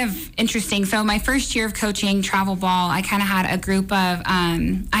it's kind of interesting. So my first year of coaching travel ball, I kind of had a group of,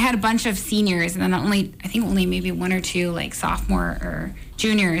 I had a bunch of seniors and then only maybe one or two like sophomore or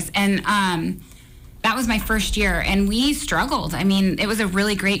juniors. And that was my first year, and we struggled. I mean, it was a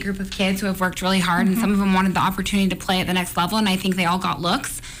really great group of kids who have worked really hard, and some of them wanted the opportunity to play at the next level, and I think they all got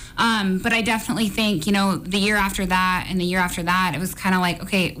looks. But I definitely think, the year after that and the year after that, it was kind of like,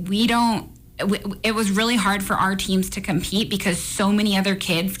 okay, it was really hard for our teams to compete because so many other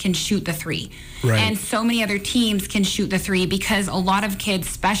kids can shoot the three. Right. And so many other teams can shoot the three because a lot of kids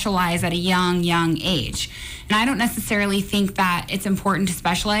specialize at a young age. And I don't necessarily think that it's important to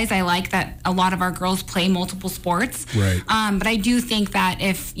specialize. I like that a lot of our girls play multiple sports. Right. But I do think that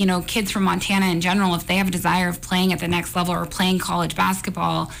if, kids from Montana in general, if they have a desire of playing at the next level or playing college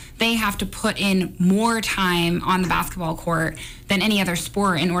basketball, they have to put in more time on the basketball court than any other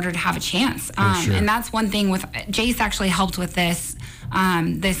sport in order to have a chance. And that's one thing with Jace actually helped with this.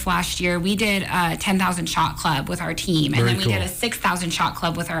 This last year, we did a 10,000 shot club with our team, and then we did a 6,000 shot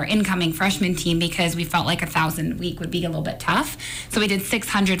club with our incoming freshman team because we felt like 1,000 a week would be a little bit tough. So we did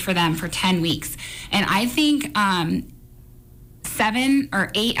 600 for them for 10 weeks. And I think 7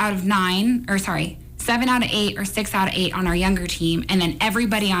 out of 8 or 6 out of 8 on our younger team, and then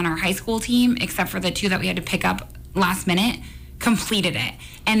everybody on our high school team, except for the 2 that we had to pick up last minute, completed it.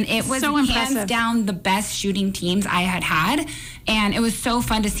 And it was so hands down the best shooting teams I had. And it was so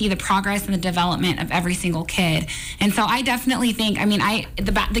fun to see the progress and the development of every single kid. And so I definitely think,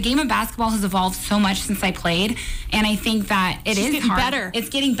 the game of basketball has evolved so much since I played. And I think that it's getting hard. better. It's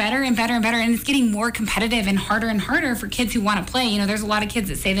getting better and better and better. And it's getting more competitive and harder for kids who want to play. There's a lot of kids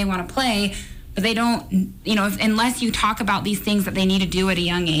that say they want to play, but they don't, unless you talk about these things that they need to do at a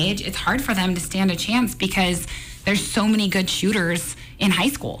young age, it's hard for them to stand a chance because there's so many good shooters in high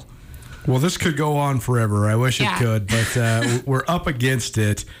school. Well, this could go on forever. I wish it could, but we're up against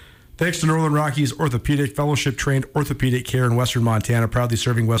it. Thanks to Northern Rockies Orthopedic, fellowship-trained orthopedic care in Western Montana, proudly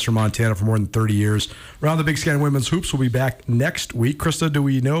serving Western Montana for more than 30 years. Around the Big Sky and Women's Hoops will be back next week. Krista, do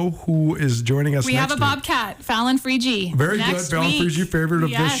we know who is joining us next week? We have a Bobcat, Fallon Freegee. Very good. Fallon Freegee, favorite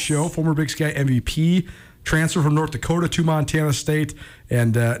of this show, former Big Sky MVP, transfer from North Dakota to Montana State,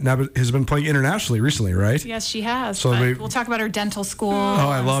 and now has been playing internationally recently, right? Yes, she has. So we'll talk about her dental school. Oh,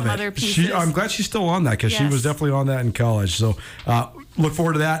 I love it. Other pieces. I'm glad she's still on that because she was definitely on that in college. So look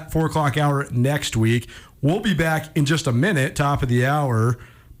forward to that 4 o'clock hour next week. We'll be back in just a minute, top of the hour.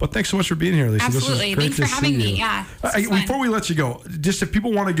 But thanks so much for being here, Lisa. Absolutely. Thanks for having me. Yeah. Before we let you go, just if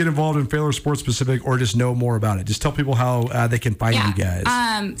people want to get involved in Failure Sports Specific or just know more about it, just tell people how they can find you guys.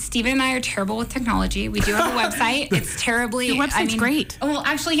 Steven and I are terrible with technology. We do have a website. It's terribly... Your website's great. Well,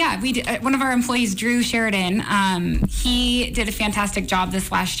 actually, yeah. We did, one of our employees, Drew Sheridan, he did a fantastic job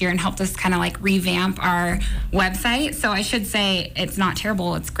this last year and helped us kind of revamp our website. So I should say it's not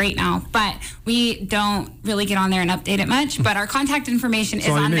terrible. It's great now. But we don't really get on there and update it much. But our contact information is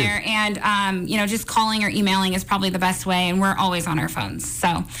on there, and just calling or emailing is probably the best way, and we're always on our phones,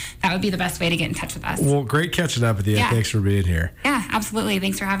 so that would be the best way to get in touch with us. Well, great catching up with you. Thanks for being here. Yeah, absolutely.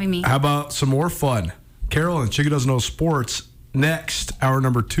 Thanks for having me. How about some more fun? Carol and Chica Doesn't Know Sports next, hour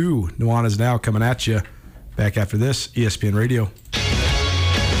number 2. Nuanez Now coming at you. Back after this, ESPN Radio.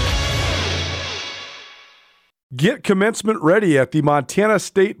 Get commencement ready at the Montana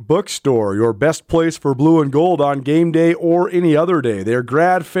State Bookstore, your best place for blue and gold on game day or any other day. Their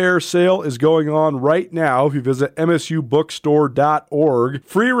grad fair sale is going on right now if you visit msubookstore.org.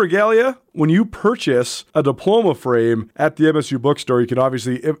 Free regalia when you purchase a diploma frame at the MSU Bookstore. You can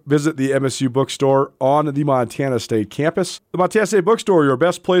obviously visit the MSU Bookstore on the Montana State campus. The Montana State Bookstore, your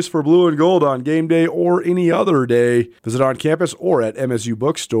best place for blue and gold on game day or any other day. Visit on campus or at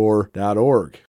msubookstore.org.